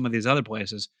Brazil and some of these other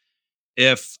places.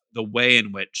 If the way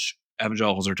in which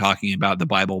evangelicals are talking about the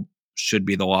Bible should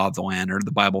be the law of the land, or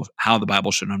how the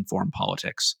Bible should inform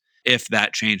politics, if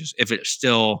that changes, if it's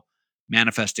still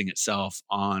manifesting itself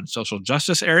on social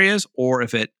justice areas, or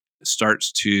if it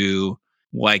starts to,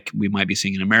 like we might be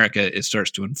seeing in America, it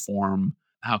starts to inform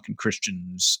how can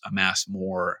Christians amass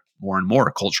more and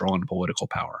more cultural and political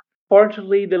power.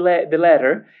 Fortunately, the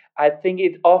latter. I think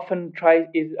it often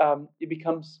it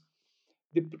becomes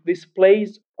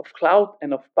displays of clout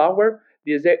and of power.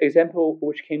 The example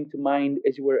which came to mind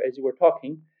as you were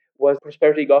talking was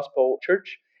Prosperity Gospel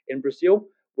Church in Brazil,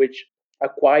 which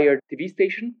acquired TV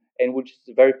station, and which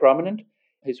is very prominent,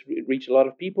 has reached a lot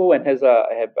of people, and have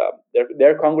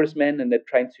their congressmen, and they're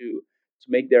trying to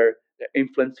make their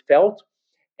influence felt.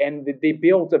 And they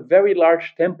built a very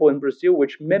large temple in Brazil,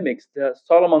 which mimics the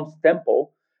Solomon's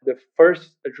temple, the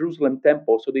first Jerusalem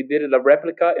temple. So they did a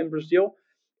replica in Brazil.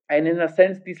 And in a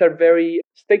sense, these are very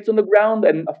stakes on the ground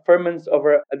and affirmance of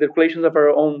our declarations of our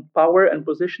own power and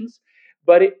positions.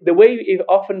 But the way it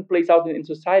often plays out in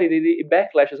society, it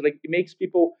backlashes. Like, it makes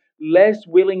people less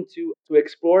willing to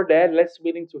explore that, less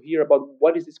willing to hear about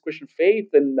what is this Christian faith,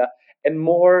 and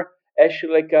more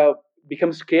actually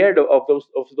become scared of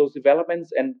those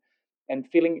developments, and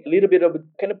feeling a little bit of a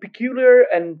kind of peculiar,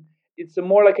 and it's a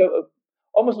more like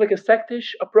almost like a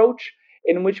sectish approach,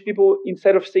 in which people,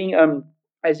 instead of seeing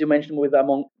as you mentioned, with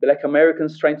among Black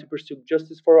Americans trying to pursue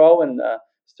justice for all, and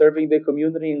serving the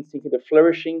community and seeking the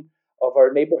flourishing of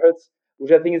our neighborhoods,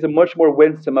 which I think is a much more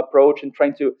winsome approach in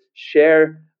trying to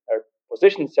share our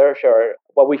positions, share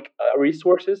our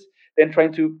resources, than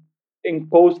trying to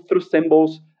impose through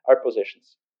symbols our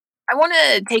positions. I want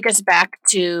to take us back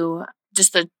to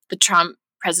just the Trump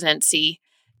presidency,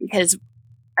 because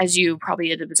as you probably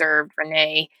had observed,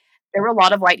 Renee, there were a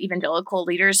lot of white evangelical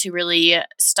leaders who really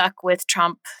stuck with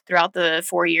Trump throughout the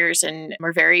 4 years and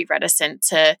were very reticent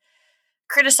to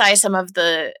criticize some of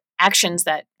the actions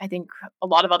that I think a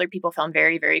lot of other people found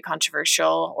very, very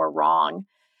controversial or wrong.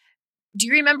 Do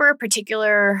you remember a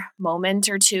particular moment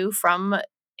or two from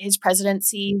his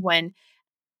presidency when,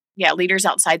 yeah, leaders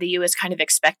outside the U.S. kind of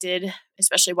expected,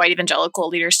 especially white evangelical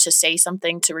leaders, to say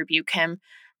something to rebuke him,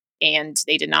 and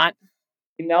they did not?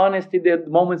 In honesty, the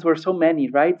moments were so many,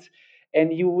 right?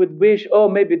 And you would wish, oh,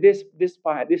 maybe this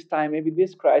time, maybe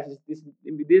this crisis,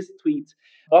 maybe this tweet.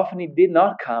 Often it did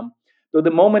not come. So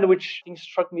the moment which I think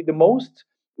struck me the most,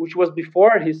 which was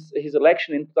before his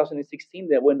election in 2016,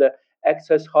 that when the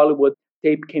Access Hollywood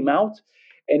tape came out,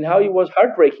 and how it was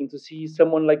heartbreaking to see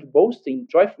someone like boasting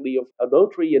joyfully of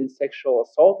adultery and sexual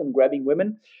assault and grabbing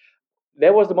women.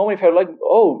 That was the moment I felt like,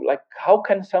 oh, like how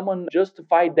can someone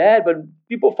justify that? But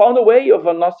people found a way of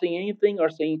not saying anything, or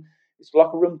saying it's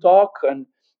locker room talk. And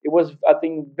it was, I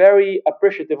think, very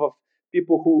appreciative of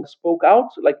people who spoke out,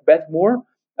 like Beth Moore,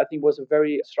 I think was a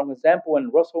very strong example,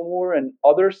 and Russell Moore and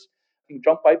others. I think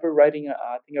John Piper writing,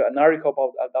 I think, an article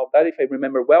about that, if I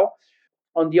remember well.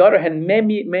 On the other hand,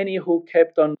 many who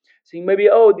kept on saying maybe,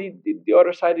 oh, the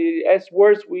other side is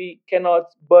worse, we cannot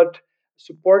but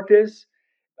support this.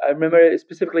 I remember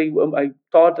specifically I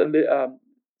taught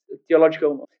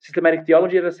theological systematic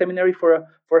theology at a seminary for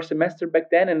a semester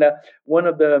back then, and one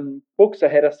of the books I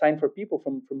had assigned for people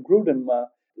from Grudem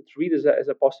to read as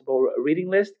a possible reading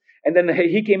list, and then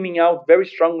he came out very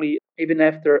strongly even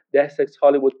after the Essex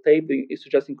Hollywood tape,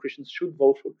 suggesting Christians should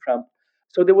vote for Trump.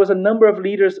 So there was a number of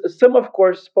leaders. Some, of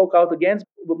course, spoke out against,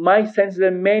 but my sense is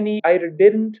that many either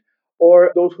didn't,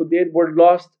 or those who did were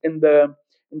lost in the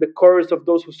chorus of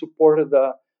those who supported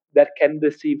that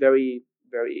candidacy very,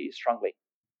 very strongly.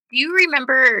 Do you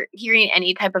remember hearing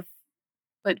any type of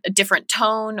a different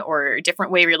tone or a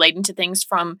different way relating to things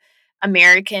from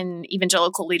American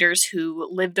evangelical leaders who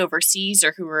lived overseas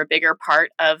or who were a bigger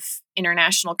part of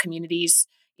international communities,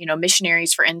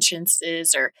 missionaries, for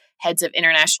instances, or heads of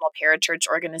international parachurch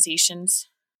organizations?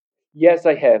 Yes,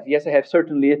 I have. Yes, I have,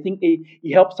 certainly. I think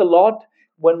it helps a lot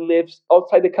when lives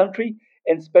outside the country,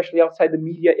 and especially outside the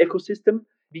media ecosystem,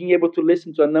 being able to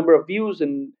listen to a number of views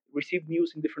and receive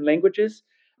news in different languages.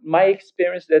 My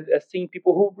experience that seeing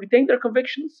people who retain their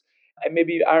convictions and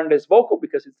maybe aren't as vocal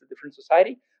because it's a different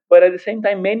society, but at the same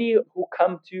time, many who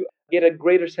come to get a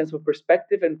greater sense of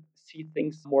perspective and see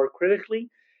things more critically.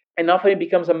 And often it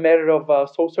becomes a matter of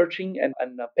soul searching and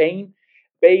pain,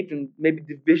 debate, and maybe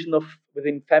division of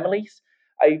within families.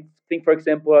 I think, for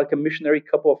example, like a missionary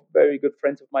couple of very good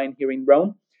friends of mine here in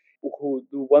Rome who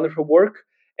do wonderful work,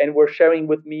 and were sharing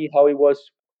with me how it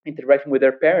was interacting with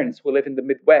their parents who live in the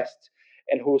Midwest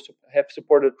and who have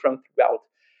supported Trump throughout,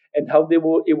 and how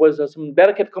it was some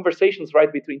delicate conversations,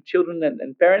 right, between children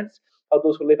and parents, how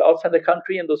those who live outside the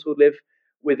country and those who live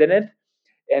within it.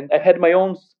 And I've had my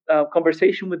own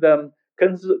conversation with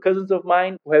cousins of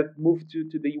mine who have moved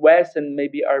to the US and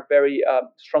maybe are very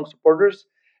strong supporters.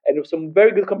 And it was some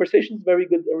very good conversations, very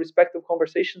good respectful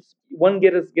conversations. One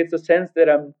gets a sense that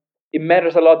it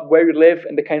matters a lot where you live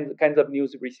and the kinds of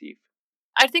news you receive.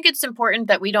 I think it's important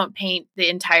that we don't paint the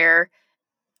entire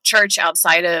church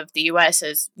outside of the US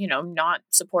as, not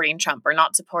supporting Trump or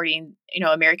not supporting,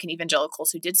 American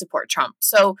evangelicals who did support Trump.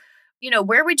 So,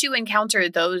 where would you encounter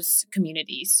those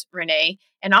communities, Renee?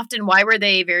 And often, why were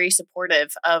they very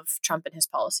supportive of Trump and his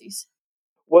policies?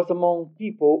 Was among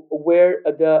people where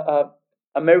the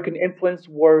American influence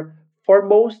were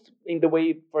foremost in the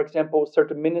way, for example,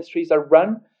 certain ministries are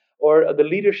run, or the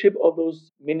leadership of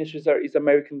those ministries is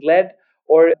American led,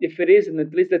 or if it is, and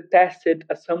at least the tacit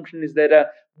assumption is that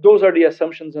those are the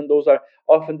assumptions, and those are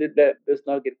often that does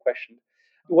not get questioned.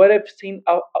 What I've seen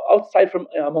outside from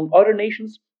among other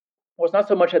nations was not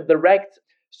so much a direct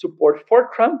support for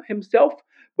Trump himself,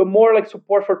 but more like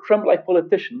support for Trump-like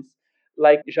politicians,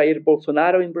 like Jair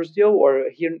Bolsonaro in Brazil, or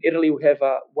here in Italy we have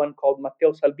one called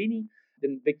Matteo Salvini,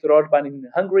 then Viktor Orban in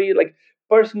Hungary, like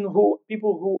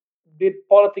people who did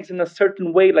politics in a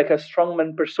certain way, like a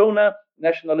strongman persona,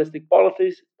 nationalistic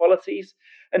policies,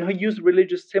 and who used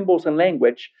religious symbols and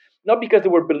language, not because they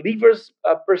were believers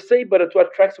per se, but to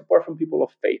attract support from people of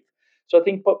faith. So I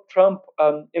think Trump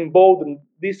emboldened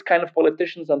these kind of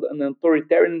politicians and an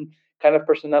authoritarian kind of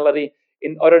personality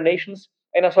in other nations,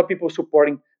 and I saw people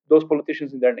supporting those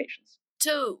politicians in their nations.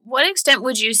 To what extent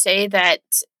would you say that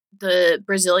the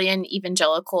Brazilian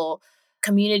evangelical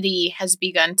community has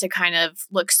begun to kind of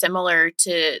look similar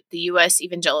to the U.S.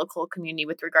 evangelical community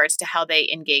with regards to how they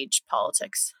engage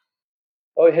politics?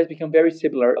 Oh, it has become very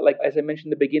similar. Like as I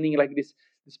mentioned in the beginning, like this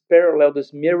parallel,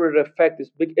 this mirrored effect, this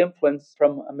big influence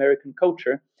from American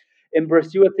culture. In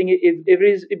Brazil, I think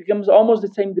it becomes almost the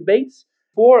same debates.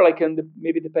 For like in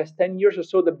maybe the past 10 years or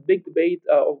so, the big debate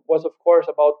was of course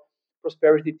about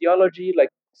prosperity theology. Like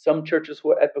some churches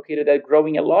who advocated that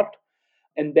growing a lot,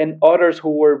 and then others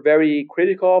who were very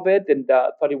critical of it and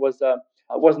thought it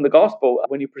wasn't the gospel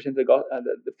when you present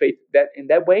the faith that in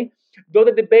that way. Though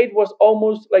the debate was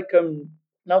almost like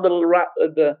now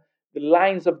the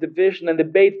lines of division and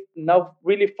debate now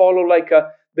really follow like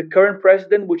the current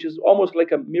president, which is almost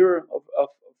like a mirror of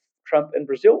Trump in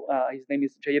Brazil. His name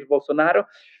is Jair Bolsonaro.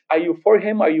 Are you for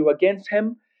him? Are you against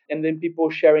him? And then people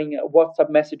sharing WhatsApp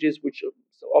messages, which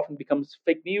so often becomes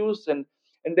fake news, and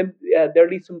then there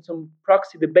leads some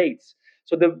proxy debates.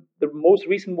 So the most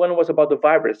recent one was about the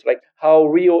virus, like how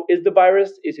real is the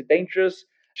virus? Is it dangerous?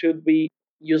 Should we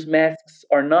use masks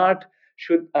or not?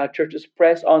 Should churches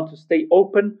press on to stay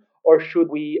open, or should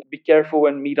we be careful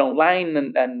and meet online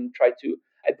and try to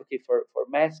advocate for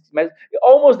masks?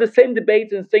 Almost the same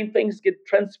debates and same things get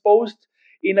transposed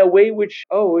in a way which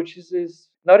is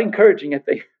not encouraging, I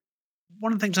think.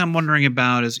 One of the things I'm wondering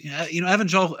about is,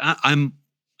 evangelical.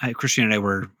 Christian and I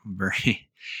were very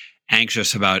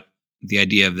anxious about the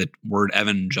idea of the word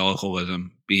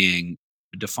evangelicalism being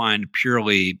defined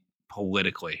purely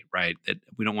politically, right? That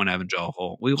we don't want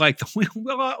evangelical. We like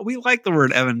we like the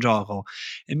word evangelical.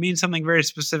 It means something very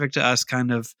specific to us,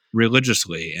 kind of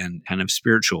religiously and kind of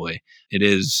spiritually. It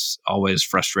is always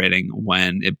frustrating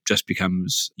when it just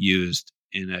becomes used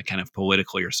in a kind of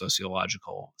politically or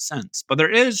sociological sense. But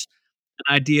there is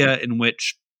an idea in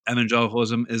which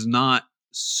evangelicalism is not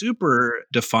super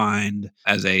defined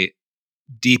as a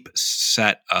deep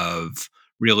set of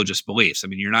religious beliefs. I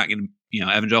mean, you're not going to,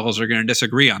 evangelicals are going to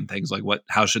disagree on things like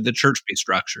how should the church be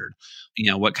structured?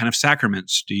 What kind of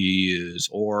sacraments do you use?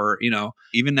 Or,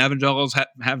 even evangelicals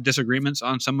have disagreements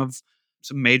on some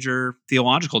major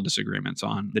theological disagreements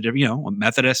on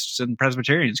Methodists and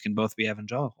Presbyterians can both be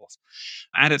evangelicals.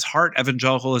 At its heart,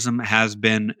 evangelicalism has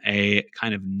been a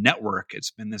kind of network.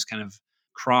 It's been this kind of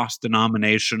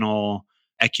cross-denominational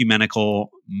ecumenical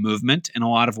movement in a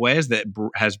lot of ways that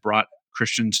has brought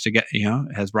Christians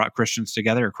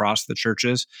together, across the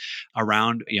churches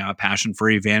around, a passion for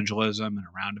evangelism and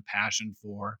around a passion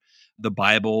for the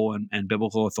Bible and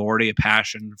biblical authority, a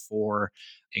passion for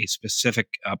a specific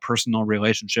personal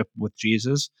relationship with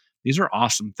Jesus. These are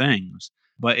awesome things,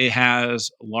 but it has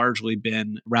largely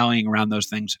been rallying around those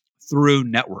things through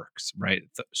networks, right?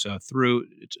 So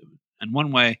in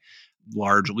one way,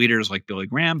 large leaders like Billy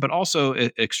Graham, but also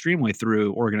extremely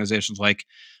through organizations like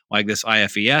this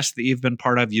IFES that you've been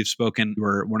part of. You've spoken, you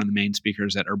were one of the main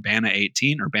speakers at Urbana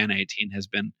 18. Urbana 18 has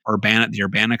been the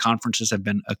Urbana conferences have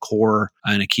been a core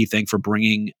and a key thing for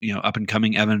bringing, up and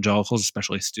coming evangelicals,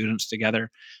 especially students, together.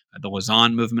 The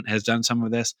Lausanne movement has done some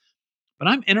of this, but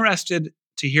I'm interested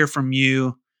to hear from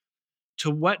you. To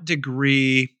what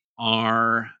degree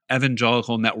are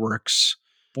evangelical networks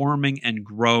forming and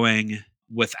growing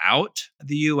without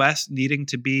the U.S. needing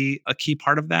to be a key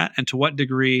part of that? And to what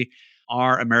degree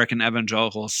are American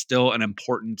evangelicals still an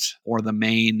important or the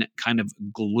main kind of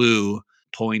glue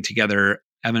pulling together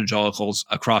evangelicals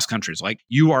across countries? Like,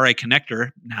 you are a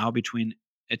connector now between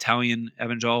Italian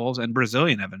evangelicals and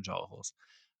Brazilian evangelicals.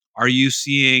 Are you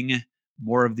seeing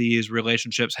more of these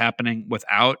relationships happening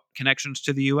without connections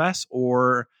to the U.S.,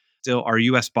 or still are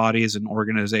U.S. bodies and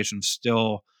organizations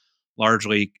still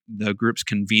largely the groups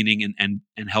convening and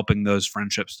helping those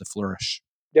friendships to flourish?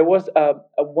 There was a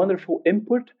wonderful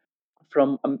input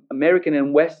from American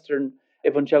and Western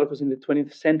evangelicals in the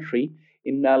 20th century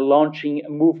in launching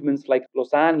movements like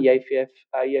Lausanne, the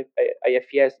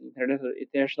IFES,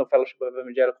 International Fellowship of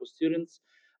Evangelical Students,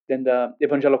 then the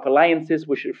Evangelical Alliances,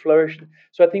 which flourished.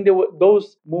 So I think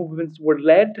those movements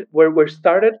were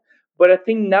started, but I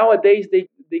think nowadays they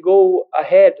go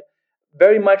ahead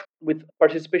very much with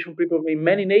participation from people in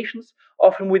many nations,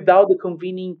 often without the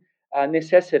convening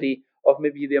necessity of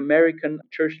maybe the American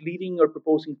church leading or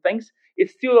proposing things.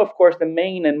 It's still, of course, the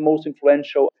main and most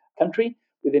influential country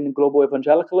within global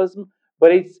evangelicalism.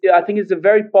 But I think it's a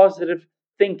very positive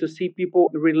thing to see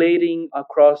people relating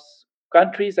across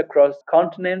countries, across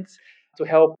continents, to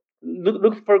help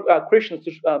look for Christians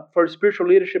for spiritual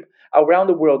leadership around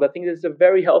the world. I think it's a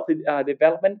very healthy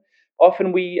development.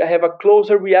 Often we have a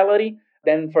closer reality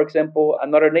than, for example,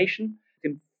 another nation.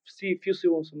 You can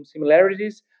feel some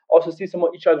similarities, also see some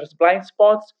of each other's blind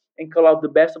spots and call out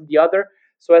the best of the other.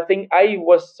 So I think I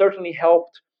was certainly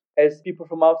helped as people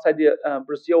from outside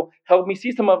Brazil helped me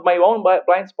see some of my own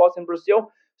blind spots in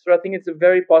Brazil. So I think it's a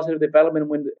very positive development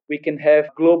when we can have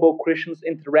global Christians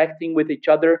interacting with each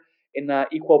other in an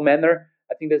equal manner.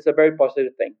 I think that's a very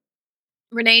positive thing.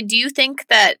 Renee, do you think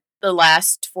that the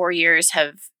last 4 years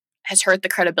has hurt the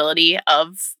credibility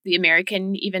of the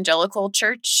American evangelical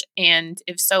church? And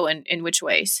if so, in which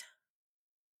ways?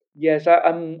 Yes,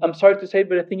 I'm sorry to say,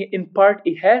 but I think in part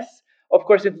it has. Of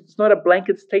course, it's not a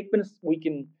blanket statement. We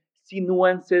can see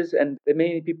nuances, and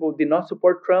many people did not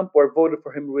support Trump or voted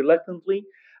for him reluctantly.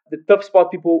 The tough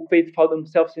spot people found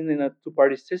themselves in a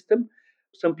two-party system.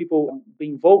 Some people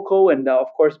being vocal, and of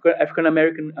course, African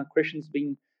American Christians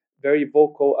being very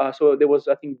vocal. So there was,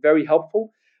 I think, very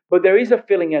helpful. But there is a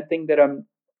feeling, I think, that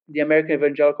the American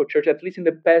Evangelical Church, at least in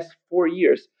the past 4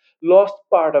 years, lost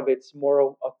part of its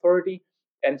moral authority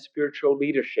and spiritual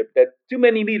leadership. That too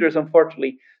many leaders,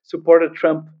 unfortunately, supported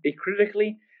Trump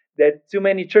acritically, that too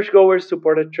many churchgoers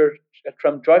supported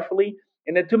Trump joyfully,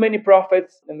 and that too many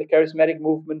prophets in the charismatic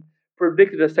movement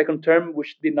predicted a second term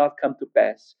which did not come to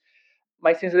pass.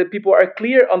 My sense is that people are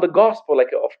clear on the gospel,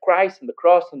 like of Christ and the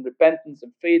cross and repentance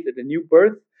and faith and the new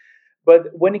birth.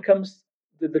 But when it comes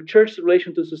to the church's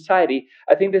relation to society,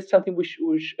 I think that's something which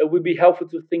would be helpful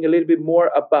to think a little bit more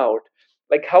about.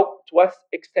 Like how, to what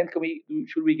extent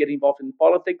should we get involved in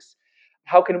politics?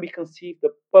 How can we conceive the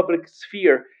public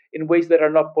sphere in ways that are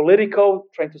not political,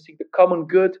 trying to seek the common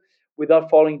good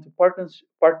without falling into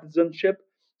partisanship?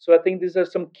 So I think these are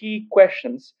some key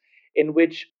questions in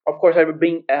which, of course, are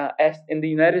being asked in the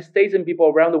United States and people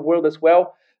around the world as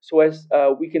well. So as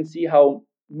we can see how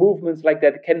movements like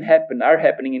that can happen, are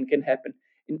happening, and can happen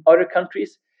in other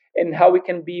countries, and how we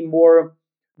can be more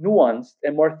nuanced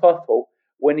and more thoughtful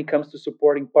when it comes to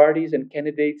supporting parties and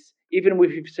candidates, even if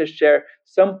we share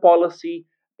some policy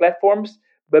platforms,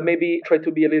 but maybe try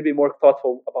to be a little bit more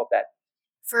thoughtful about that.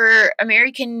 For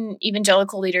American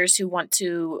evangelical leaders who want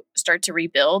to start to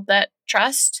rebuild that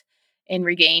trust and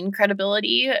regain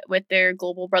credibility with their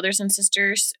global brothers and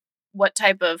sisters, what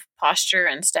type of posture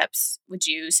and steps would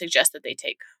you suggest that they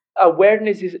take?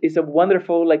 Awareness is a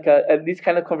wonderful, these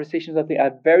kind of conversations I think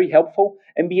are very helpful,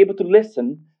 and be able to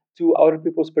listen to other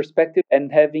people's perspective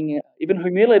and having even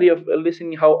humility of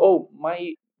listening how,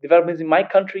 my developments in my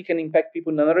country can impact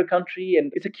people in another country.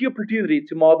 And it's a key opportunity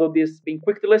to model this, being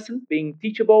quick to listen, being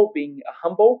teachable, being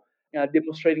humble,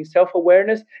 demonstrating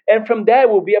self-awareness. And from that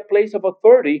will be a place of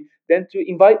authority then to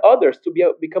invite others to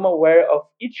become aware of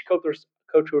each culture's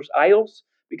idols,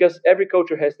 because every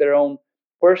culture has their own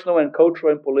personal and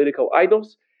cultural and political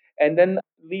idols, and then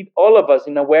lead all of us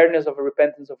in awareness of a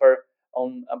repentance of our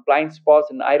own blind spots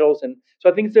and idols. And so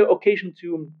I think it's the occasion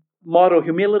to model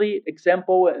humility,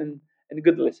 example, and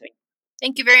good listening.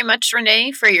 Thank you very much,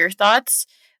 Renee, for your thoughts.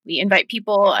 We invite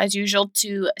people, as usual,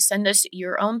 to send us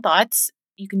your own thoughts.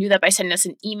 You can do that by sending us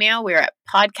an email. We're at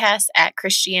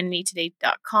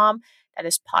podcast@christianitytoday.com. That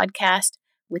is podcast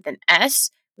with an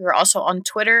S. We're also on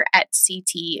Twitter at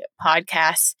CT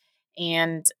Podcasts.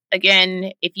 And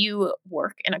again, if you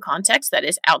work in a context that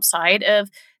is outside of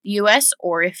the US,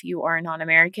 or if you are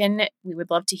non-American, we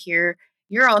would love to hear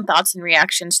your own thoughts and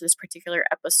reactions to this particular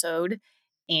episode.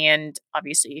 And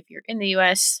obviously, if you're in the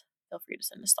US, feel free to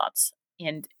send us thoughts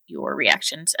and your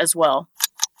reactions as well.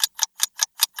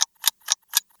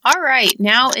 All right,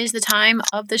 now is the time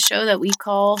of the show that we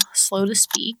call Slow to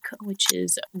Speak, which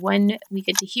is when we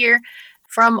get to hear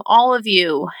from all of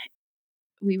you.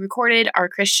 We recorded our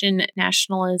Christian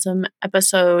nationalism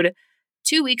episode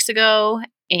 2 weeks ago,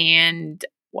 and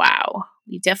wow,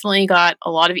 we definitely got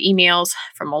a lot of emails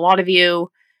from a lot of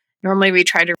you. Normally, we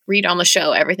try to read on the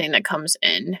show everything that comes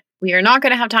in. We are not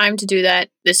going to have time to do that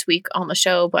this week on the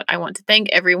show, but I want to thank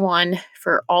everyone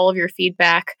for all of your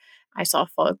feedback. I saw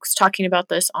folks talking about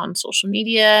this on social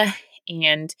media,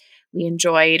 and we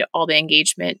enjoyed all the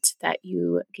engagement that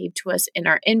you gave to us in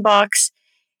our inbox.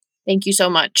 Thank you so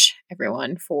much,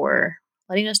 everyone, for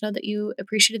letting us know that you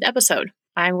appreciated the episode.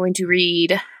 I'm going to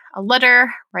read a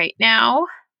letter right now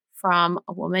from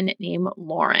a woman named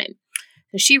Lauren.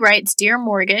 So she writes, "Dear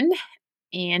Morgan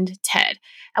and Ted,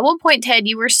 at one point, Ted,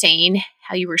 you were saying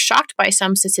how you were shocked by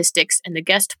some statistics, and the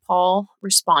guest Paul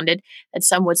responded that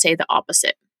some would say the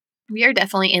opposite. We are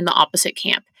definitely in the opposite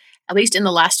camp, at least in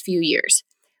the last few years.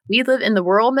 We live in the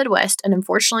rural Midwest, and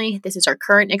unfortunately, this is our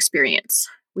current experience.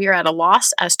 We are at a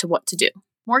loss as to what to do.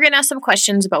 Morgan asked some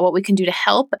questions about what we can do to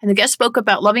help, and the guest spoke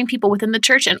about loving people within the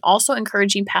church and also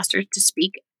encouraging pastors to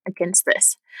speak against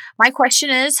this. My question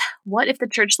is, what if the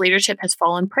church leadership has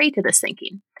fallen prey to this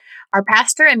thinking? Our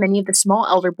pastor and many of the small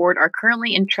elder board are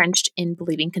currently entrenched in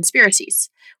believing conspiracies.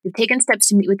 We've taken steps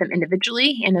to meet with them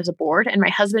individually and as a board, and my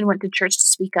husband went to church to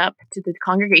speak up to the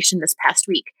congregation this past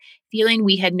week, feeling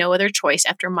we had no other choice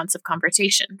after months of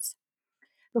conversations.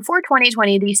 Before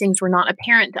 2020, these things were not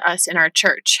apparent to us in our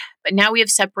church, but now we have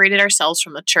separated ourselves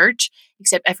from the church,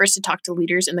 except efforts to talk to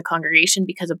leaders in the congregation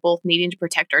because of both needing to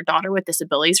protect our daughter with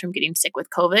disabilities from getting sick with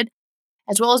COVID,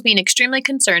 as well as being extremely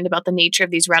concerned about the nature of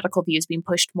these radical views being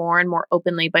pushed more and more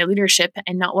openly by leadership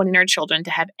and not wanting our children to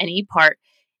have any part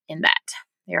in that.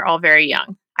 They are all very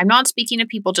young. I'm not speaking of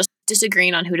people just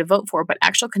disagreeing on who to vote for, but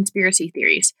actual conspiracy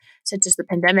theories, such as the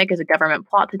pandemic is a government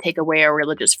plot to take away our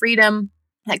religious freedom,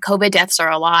 that COVID deaths are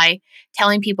a lie,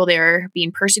 telling people they're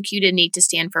being persecuted need to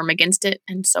stand firm against it,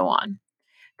 and so on.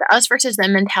 The us versus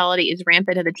them mentality is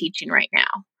rampant in the teaching right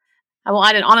now. I will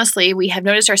add it honestly, we have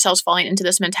noticed ourselves falling into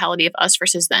this mentality of us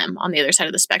versus them on the other side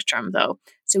of the spectrum, though,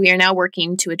 so we are now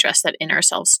working to address that in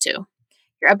ourselves too.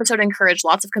 Your episode encouraged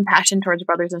lots of compassion towards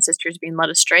brothers and sisters being led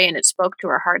astray, and it spoke to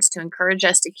our hearts to encourage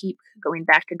us to keep going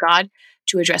back to God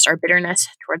to address our bitterness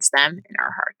towards them in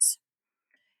our hearts.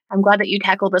 I'm glad that you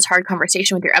tackled this hard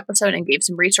conversation with your episode and gave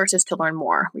some resources to learn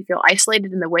more. We feel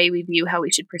isolated in the way we view how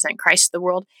we should present Christ to the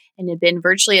world and have been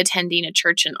virtually attending a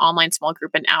church and online small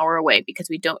group an hour away because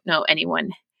we don't know anyone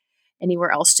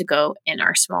anywhere else to go in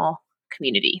our small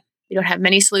community. We don't have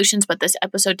many solutions, but this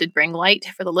episode did bring light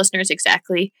for the listeners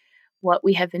exactly what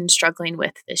we have been struggling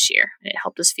with this year, and it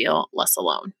helped us feel less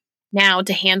alone. Now,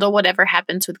 to handle whatever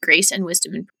happens with grace and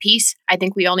wisdom and peace, I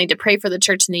think we all need to pray for the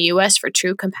church in the U.S. for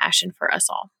true compassion for us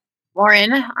all.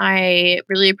 Lauren, I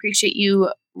really appreciate you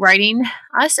writing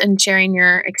us and sharing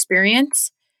your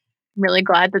experience. I'm really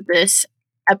glad that this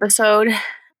episode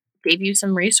gave you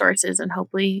some resources and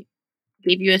hopefully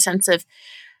gave you a sense of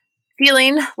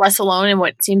feeling less alone in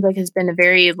what seems like has been a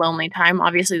very lonely time.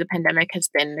 Obviously, the pandemic has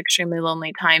been an extremely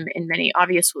lonely time in many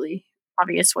obvious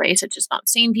ways, such as not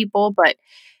seeing people, but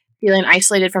feeling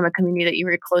isolated from a community that you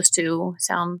were close to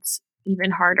sounds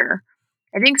even harder.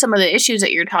 I think some of the issues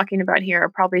that you're talking about here are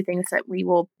probably things that we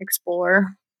will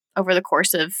explore over the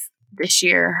course of this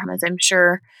year, as I'm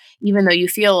sure, even though you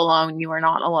feel alone, you are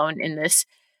not alone in this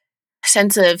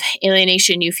sense of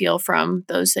alienation you feel from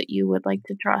those that you would like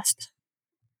to trust.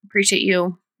 Appreciate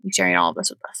you sharing all of this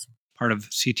with us. Part of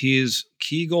CT's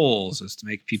key goals is to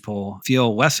make people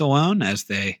feel less alone as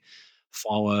they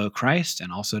follow Christ,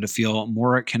 and also to feel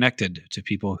more connected to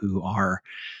people who are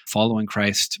following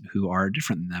Christ, who are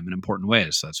different than them in important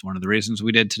ways. So that's one of the reasons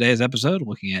we did today's episode,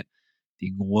 looking at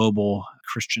the global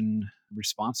Christian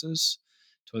responses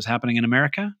to what's happening in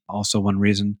America. Also one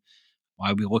reason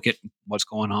why we look at what's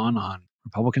going on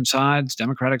Republican sides,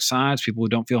 Democratic sides, people who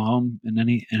don't feel home in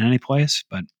any place.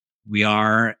 But we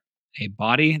are a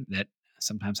body that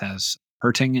sometimes has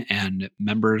hurting and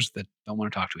members that don't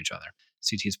want to talk to each other.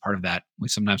 CT is part of that. We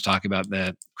sometimes talk about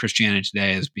the Christianity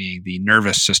today as being the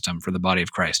nervous system for the body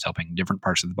of Christ, helping different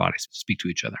parts of the body speak to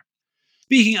each other.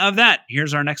 Speaking of that,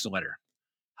 here's our next letter.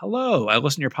 Hello, I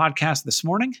listened to your podcast this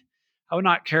morning. I would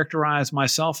not characterize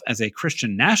myself as a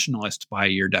Christian nationalist by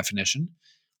your definition.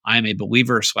 I am a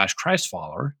believer/Christ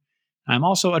follower. I'm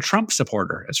also a Trump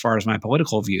supporter as far as my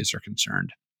political views are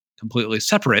concerned, completely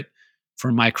separate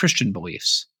from my Christian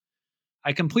beliefs.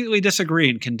 I completely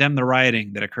disagree and condemn the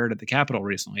rioting that occurred at the Capitol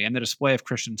recently and the display of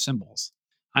Christian symbols.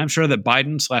 I'm sure that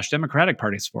Biden/Democratic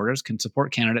Party supporters can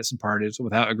support candidates and parties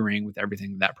without agreeing with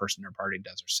everything that person or party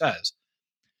does or says.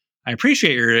 I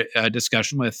appreciate your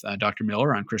discussion with Dr.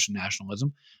 Miller on Christian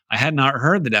nationalism. I had not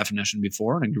heard the definition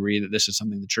before and agree that this is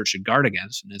something the church should guard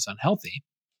against and is unhealthy.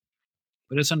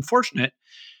 But it's unfortunate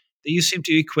that you seem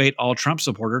to equate all Trump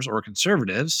supporters or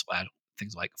conservatives,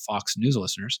 things like Fox News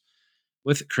listeners,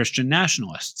 with Christian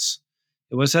nationalists.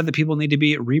 It was said that people need to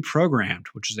be reprogrammed,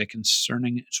 which is a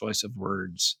concerning choice of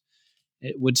words.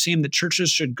 It would seem that churches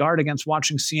should guard against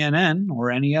watching CNN or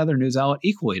any other news outlet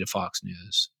equally to Fox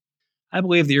News. I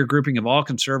believe that your grouping of all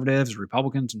conservatives,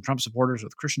 Republicans, and Trump supporters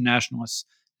with Christian nationalists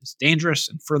is dangerous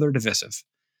and further divisive.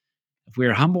 If we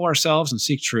are humble ourselves and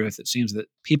seek truth, it seems that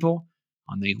people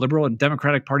on the Liberal and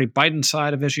Democratic Party Biden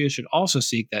side of issues should also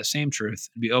seek that same truth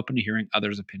and be open to hearing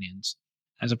others' opinions.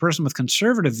 As a person with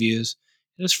conservative views,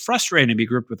 it is frustrating to be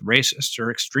grouped with racists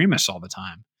or extremists all the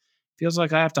time. Feels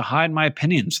like I have to hide my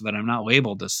opinions so that I'm not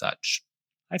labeled as such.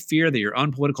 I fear that your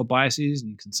own political biases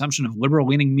and consumption of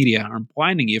liberal-leaning media are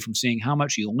blinding you from seeing how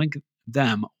much you link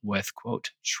them with,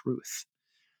 quote, truth.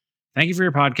 Thank you for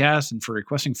your podcast and for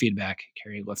requesting feedback,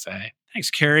 Carrie LaFay. Thanks,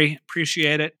 Carrie.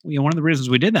 Appreciate it. One of the reasons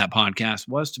we did that podcast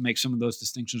was to make some of those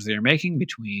distinctions that you're making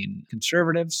between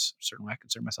conservatives, certainly I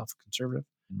consider myself a conservative,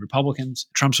 and Republicans,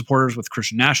 Trump supporters with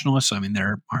Christian nationalists. So,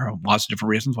 there are lots of different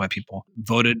reasons why people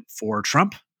voted for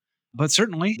Trump. But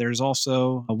certainly there's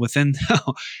also within,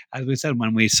 as we said,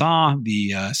 when we saw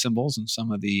the symbols and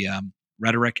some of the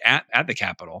rhetoric at the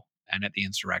Capitol and at the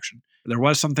insurrection, there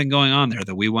was something going on there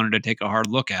that we wanted to take a hard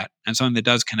look at, and something that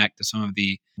does connect to some of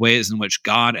the ways in which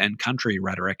God and country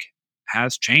rhetoric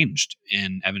has changed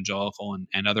in evangelical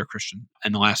and other Christian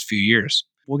in the last few years.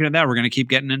 We'll get at that. We're going to keep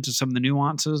getting into some of the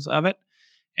nuances of it.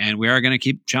 And we are going to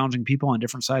keep challenging people on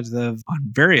different sides on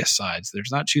various sides.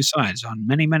 There's not two sides, on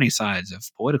many, many sides of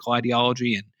political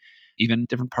ideology and even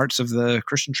different parts of the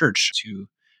Christian church to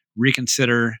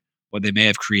reconsider what they may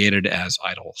have created as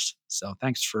idols. So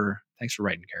thanks for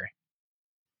writing, Carrie.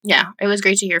 Yeah, it was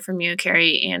great to hear from you,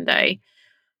 Carrie. And I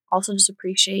also just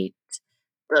appreciate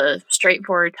the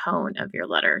straightforward tone of your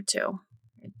letter, too.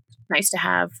 It's nice to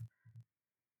have.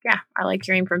 Yeah, I like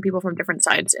hearing from people from different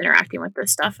sides interacting with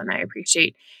this stuff, and I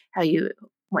appreciate how you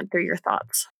went through your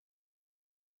thoughts.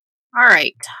 All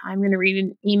right, I'm going to read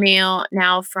an email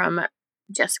now from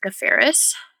Jessica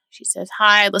Ferris. She says,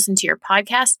 "Hi, I listened to your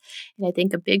podcast, and I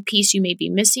think a big piece you may be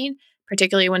missing,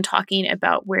 particularly when talking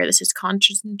about where this is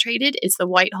concentrated, is the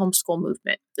white homeschool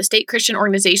movement. The state Christian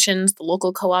organizations, the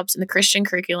local co-ops, and the Christian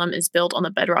curriculum is built on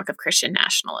the bedrock of Christian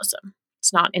nationalism.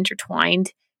 It's not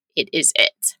intertwined. It is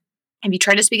it. If you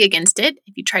try to speak against it,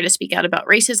 if you try to speak out about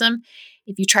racism,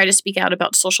 if you try to speak out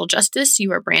about social justice,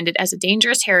 you are branded as a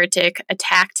dangerous heretic,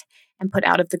 attacked, and put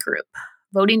out of the group.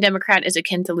 Voting Democrat is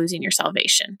akin to losing your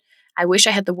salvation. I wish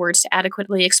I had the words to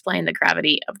adequately explain the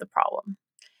gravity of the problem.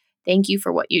 Thank you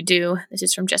for what you do." This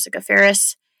is from Jessica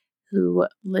Ferris, who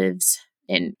lives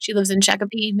in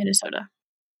Shakopee, Minnesota.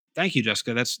 Thank you,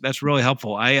 Jessica. That's really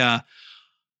helpful.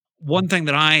 One thing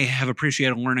that I have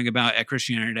appreciated learning about at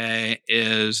Christianity Today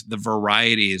is the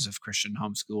varieties of Christian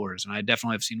homeschoolers. And I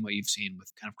definitely have seen what you've seen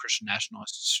with kind of Christian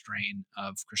nationalist strain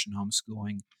of Christian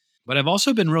homeschooling. But I've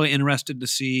also been really interested to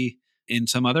see in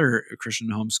some other Christian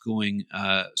homeschooling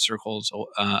circles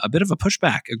a bit of a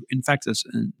pushback. In fact, it's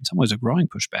in some ways a growing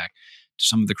pushback to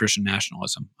some of the Christian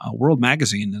nationalism. World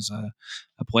Magazine is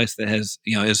a place that has,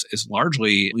 is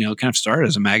largely, kind of started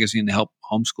as a magazine to help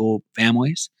homeschool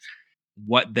families.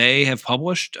 What they have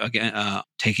published, again,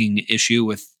 taking issue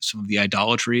with some of the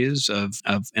idolatries of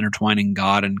intertwining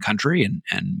God and country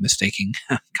and mistaking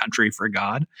country for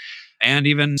God, and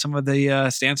even some of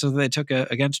the stances that they took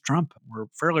against Trump were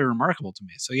fairly remarkable to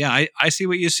me. So yeah, I see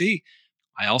what you see.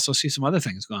 I also see some other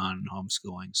things going on in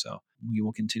homeschooling. So we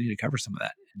will continue to cover some of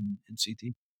that in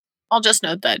CT. I'll just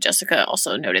note that Jessica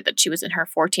also noted that she was in her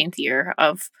 14th year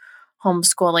of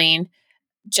homeschooling.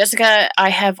 Jessica, I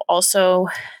have also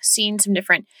seen some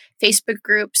different Facebook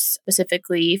groups,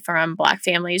 specifically from Black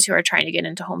families who are trying to get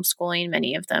into homeschooling,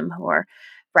 many of them who are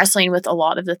wrestling with a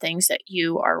lot of the things that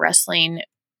you are wrestling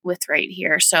with right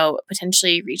here. So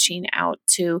potentially reaching out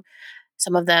to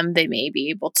some of them, they may be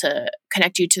able to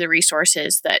connect you to the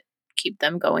resources that keep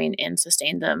them going and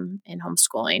sustain them in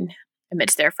homeschooling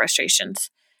amidst their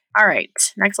frustrations. All right,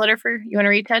 next letter you want to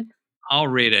read, Ted? I'll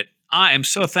read it. I am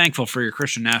so thankful for your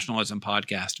Christian nationalism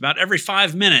podcast. About every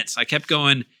 5 minutes, I kept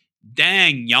going,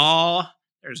 dang, y'all.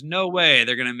 There's no way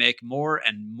they're going to make more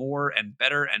and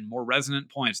better and more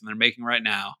resonant points than they're making right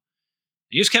now.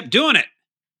 You just kept doing it.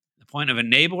 The point of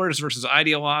enablers versus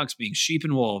ideologues being sheep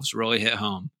and wolves really hit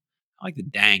home. I like the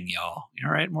dang, y'all. You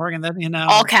all right, Morgan?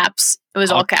 All caps. It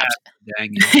was all caps. Dang,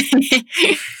 y'all.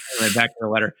 Anyway, back to the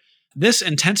letter. This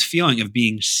intense feeling of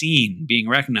being seen, being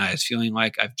recognized, feeling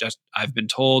like I've been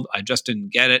told I just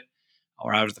didn't get it,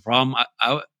 or I was the problem,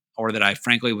 or that I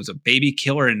frankly was a baby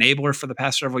killer enabler for the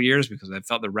past several years because I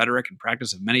felt the rhetoric and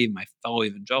practice of many of my fellow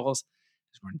evangelicals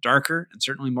is more darker and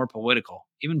certainly more political,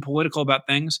 even political about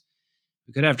things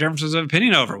we could have differences of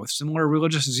opinion over with similar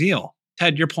religious zeal.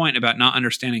 Ted, your point about not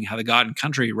understanding how the God and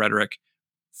country rhetoric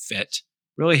fit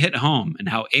really hit home, and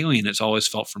how alien it's always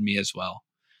felt for me as well.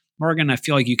 Morgan, I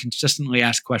feel like you consistently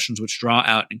ask questions which draw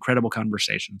out incredible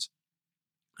conversations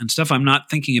and stuff I'm not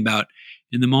thinking about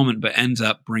in the moment, but ends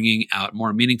up bringing out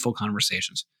more meaningful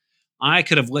conversations. I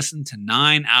could have listened to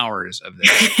 9 hours of this.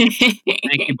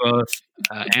 Thank you both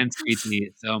and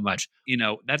Sweetie so much.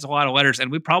 That's a lot of letters,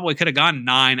 and we probably could have gone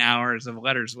 9 hours of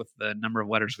letters with the number of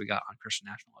letters we got on Christian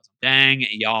nationalism. Dang,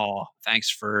 y'all.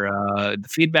 Thanks for the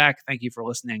feedback. Thank you for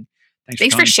listening.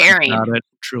 Thanks for telling us sharing. about it.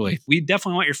 Truly. We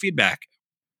definitely want your feedback.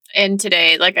 And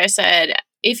today, like I said,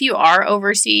 if you are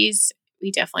overseas,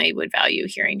 we definitely would value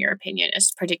hearing your opinion,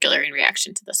 as particular in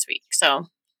reaction to this week. So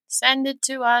send it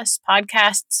to us,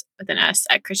 podcasts with an S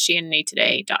at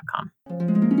christianitytoday.com.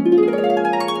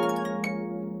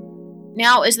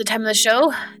 Now is the time of the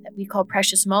show that we call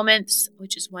Precious Moments,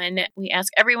 which is when we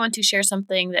ask everyone to share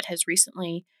something that has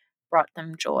recently brought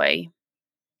them joy.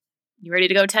 You ready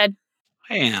to go, Ted?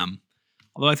 I am.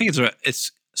 Although I think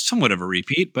it's somewhat of a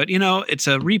repeat, but it's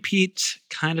a repeat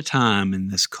kind of time in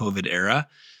this COVID era.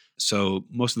 So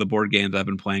most of the board games I've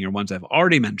been playing are ones I've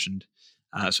already mentioned.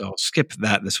 So I'll skip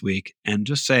that this week and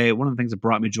just say one of the things that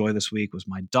brought me joy this week was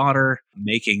my daughter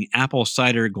making apple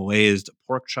cider glazed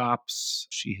pork chops.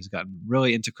 She has gotten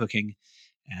really into cooking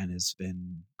and has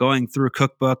been going through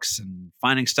cookbooks and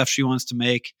finding stuff she wants to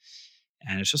make.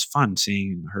 And it's just fun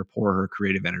seeing her pour her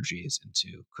creative energies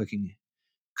into cooking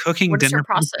What is her dinner for the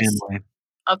process family.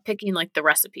 of picking like the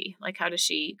recipe? Like, how does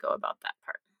she go about that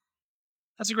part?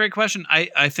 That's a great question.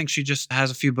 I think she just has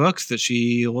a few books that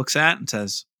she looks at and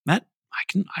says, "That I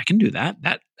can do that.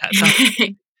 That sounds."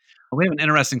 We have an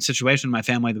interesting situation in my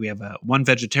family that we have one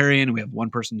vegetarian, and we have one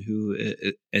person who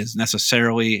is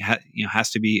necessarily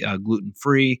has to be gluten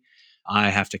free.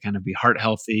 I have to kind of be heart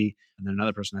healthy, and then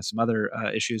another person has some other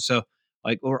issues. So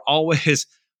like we're always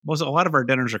a lot of our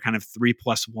dinners are kind of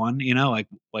 3+1. Oh, here's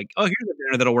a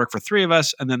dinner that'll work for three of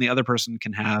us, and then the other person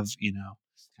can have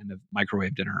kind of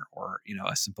microwave dinner or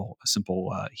a simple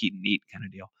heat and eat kind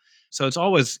of deal. So it's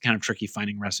always kind of tricky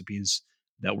finding recipes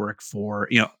that work for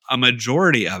a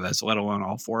majority of us, let alone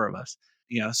all four of us.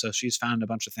 So she's found a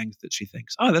bunch of things that she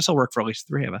thinks, oh, this will work for at least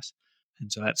three of us.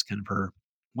 And so that's kind of her.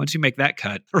 Once you make that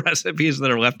cut, recipes that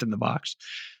are left in the box.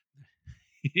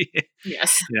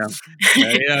 Yes.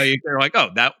 You're like, oh,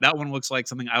 that one looks like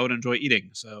something I would enjoy eating.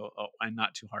 So I'm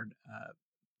not too hard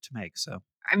to make. So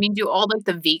I mean, do all like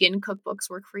the vegan cookbooks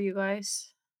work for you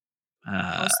guys?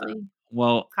 Mostly,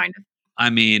 well, kind of.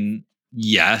 I mean,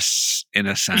 yes, in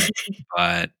a sense,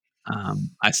 but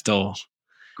I still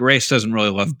Grace doesn't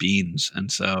really love beans,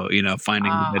 and so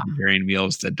finding the vegetarian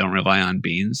meals that don't rely on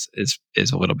beans is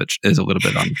a little bit on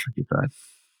the tricky side.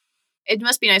 It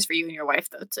must be nice for you and your wife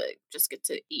though to just get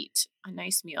to eat a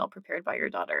nice meal prepared by your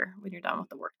daughter when you're done with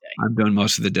the workday. I'm doing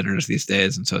most of the dinners these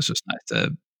days, and so it's just nice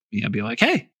to be like,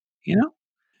 hey,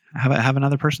 have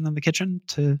another person in the kitchen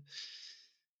to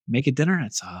make a dinner.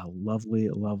 It's a lovely,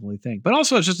 lovely thing. But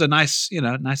also it's just a nice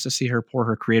to see her pour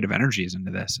her creative energies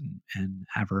into this and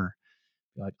have her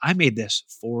be like, I made this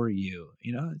for you.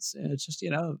 It's just,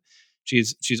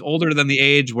 she's older than the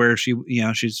age where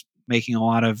she's making a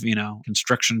lot of,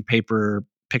 construction paper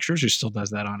pictures. She still does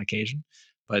that on occasion.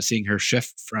 But seeing her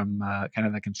shift from kind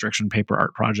of the construction paper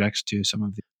art projects to some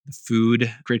of the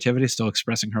food creativity, still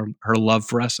expressing her love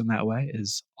for us in that way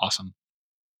is awesome.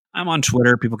 I'm on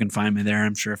Twitter. People can find me there.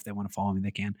 I'm sure if they want to follow me,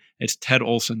 they can. It's Ted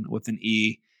Olson with an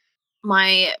E.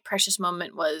 My precious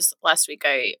moment was last week.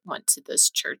 I went to this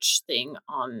church thing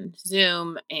on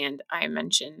Zoom, and I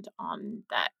mentioned on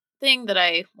that thing that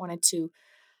I wanted to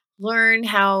learn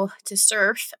how to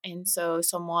surf. And so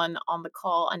someone on the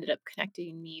call ended up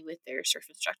connecting me with their surf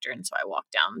instructor. And so I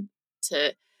walked down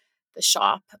to the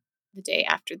shop the day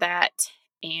after that.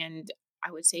 And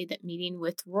I would say that meeting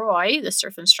with Roy, the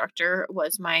surf instructor,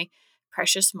 was my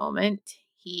precious moment.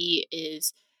 He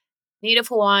is Native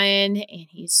Hawaiian and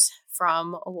he's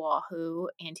from Oahu,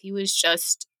 and he was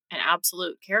just an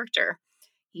absolute character.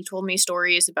 He told me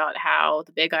stories about how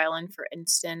the Big Island, for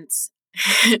instance,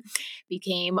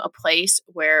 became a place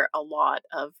where a lot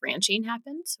of ranching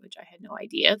happens, which I had no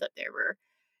idea that there were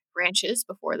ranches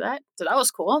before that. So that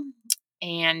was cool.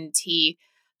 And he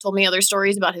told me other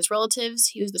stories about his relatives.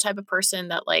 He was the type of person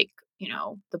that,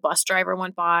 the bus driver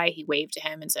went by, he waved to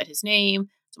him and said his name.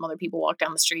 Some other people walked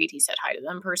down the street, he said hi to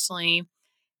them personally.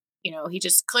 He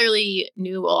just clearly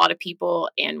knew a lot of people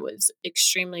and was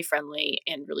extremely friendly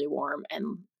and really warm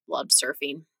and loved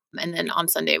surfing. And then on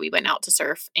Sunday, we went out to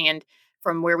surf. And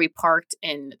from where we parked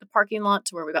in the parking lot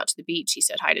to where we got to the beach, he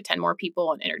said hi to 10 more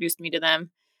people and introduced me to them.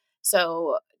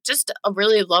 So just a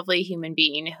really lovely human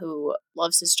being who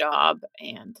loves his job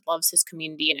and loves his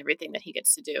community and everything that he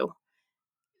gets to do.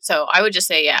 So I would just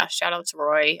say, yeah, shout out to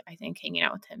Roy. I think hanging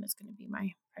out with him is going to be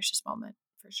my precious moment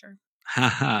for sure.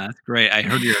 That's great. I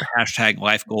heard your hashtag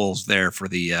life goals there for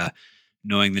the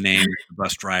knowing the name of the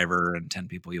bus driver and 10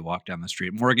 people you walk down the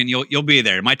street. Morgan, you'll be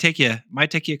there. It might take you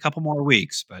a couple more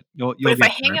weeks, but you'll but if be I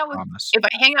hang there, out I promise. if I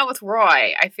hang out with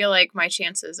Roy, I feel like my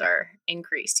chances are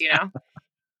increased,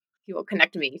 He will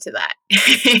connect me to that.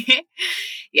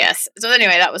 Yes. So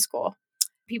anyway, that was cool.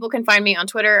 People can find me on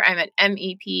Twitter. I'm at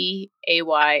MEPAYNL.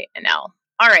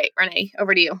 All right, Renee,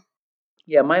 over to you.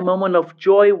 Yeah, my moment of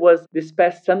joy was this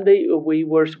past Sunday. We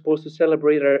were supposed to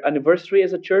celebrate our anniversary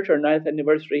as a church, our 9th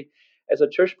anniversary as a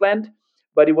church plant.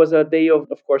 But it was a day of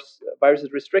course, virus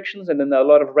restrictions and then a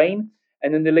lot of rain.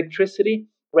 And then the electricity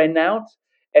ran out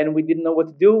and we didn't know what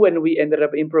to do. And we ended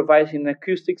up improvising an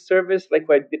acoustic service. Like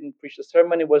I didn't preach the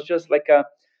sermon. It was just like a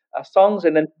songs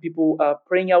and then people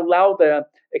praying out loud,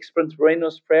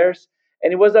 extemporaneous prayers.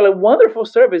 And it was a wonderful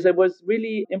service. It was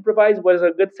really improvised. It was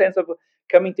a good sense of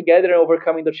coming together and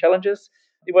overcoming the challenges.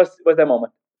 It was that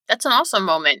moment. That's an awesome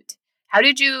moment. How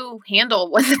did you handle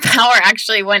when the power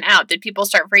actually went out? Did people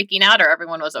start freaking out or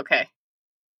everyone was okay?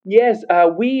 Yes,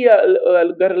 we got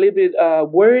a little bit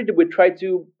worried. We tried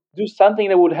to do something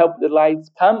that would help the lights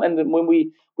come. And then when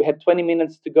we had 20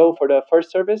 minutes to go for the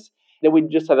first service, then we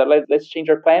just said, let's change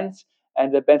our plans.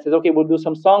 And the band says, okay, we'll do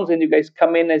some songs and you guys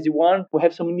come in as you want. We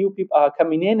have some new people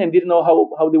coming in and didn't know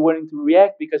how they were going to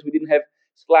react because we didn't have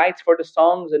slides for the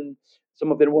songs and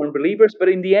some of them weren't believers. But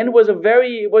in the end, it was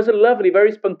a lovely,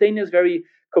 very spontaneous, very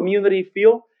community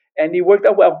feel. And it worked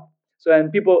out well. So,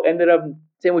 and people ended up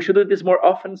saying we should do this more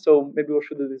often. So maybe we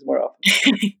should do this more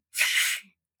often.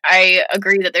 I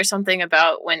agree that there's something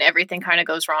about when everything kind of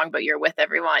goes wrong, but you're with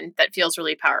everyone that feels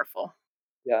really powerful.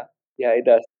 Yeah, it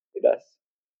does. It does.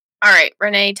 All right,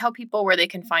 Renee, tell people where they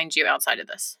can find you outside of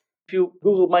this. If you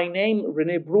Google my name,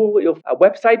 Renee Brule, you'll have a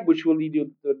website which will lead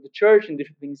you to the church and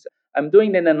different things I'm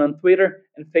doing. And then on Twitter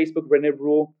and Facebook, Renee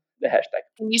Brule, the hashtag.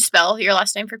 Can you spell your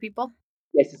last name for people?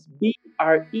 Yes, it's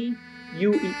BREUEL.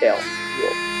 Brule.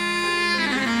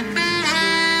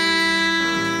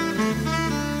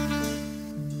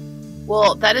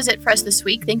 Well, that is it for us this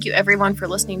week. Thank you, everyone, for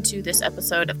listening to this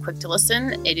episode of Quick to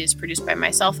Listen. It is produced by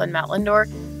myself and Matt Lindor.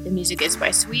 The music is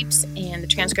by Sweeps, and the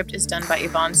transcript is done by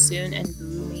Yvonne Soon and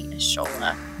Gurumi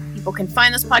Ishola. People can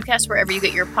find this podcast wherever you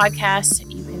get your podcasts.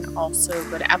 You can also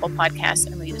go to Apple Podcasts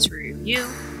and leave us a review.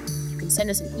 You can send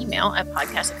us an email at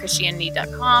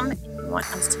podcast@christianity.com if you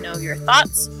want us to know your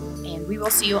thoughts. And we will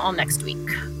see you all next week.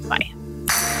 Bye.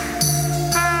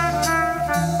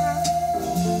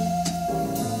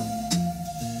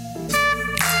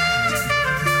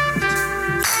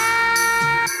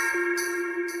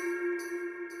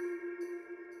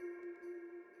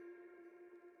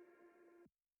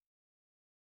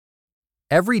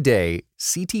 Every day,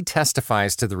 CT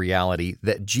testifies to the reality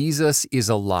that Jesus is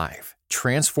alive,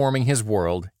 transforming his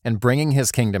world and bringing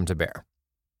his kingdom to bear.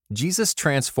 Jesus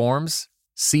transforms,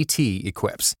 CT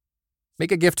equips.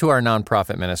 Make a gift to our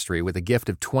nonprofit ministry with a gift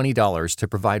of $20 to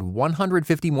provide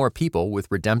 150 more people with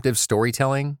redemptive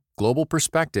storytelling, global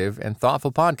perspective, and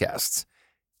thoughtful podcasts.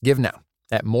 Give now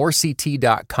at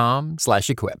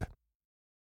morect.com/equip.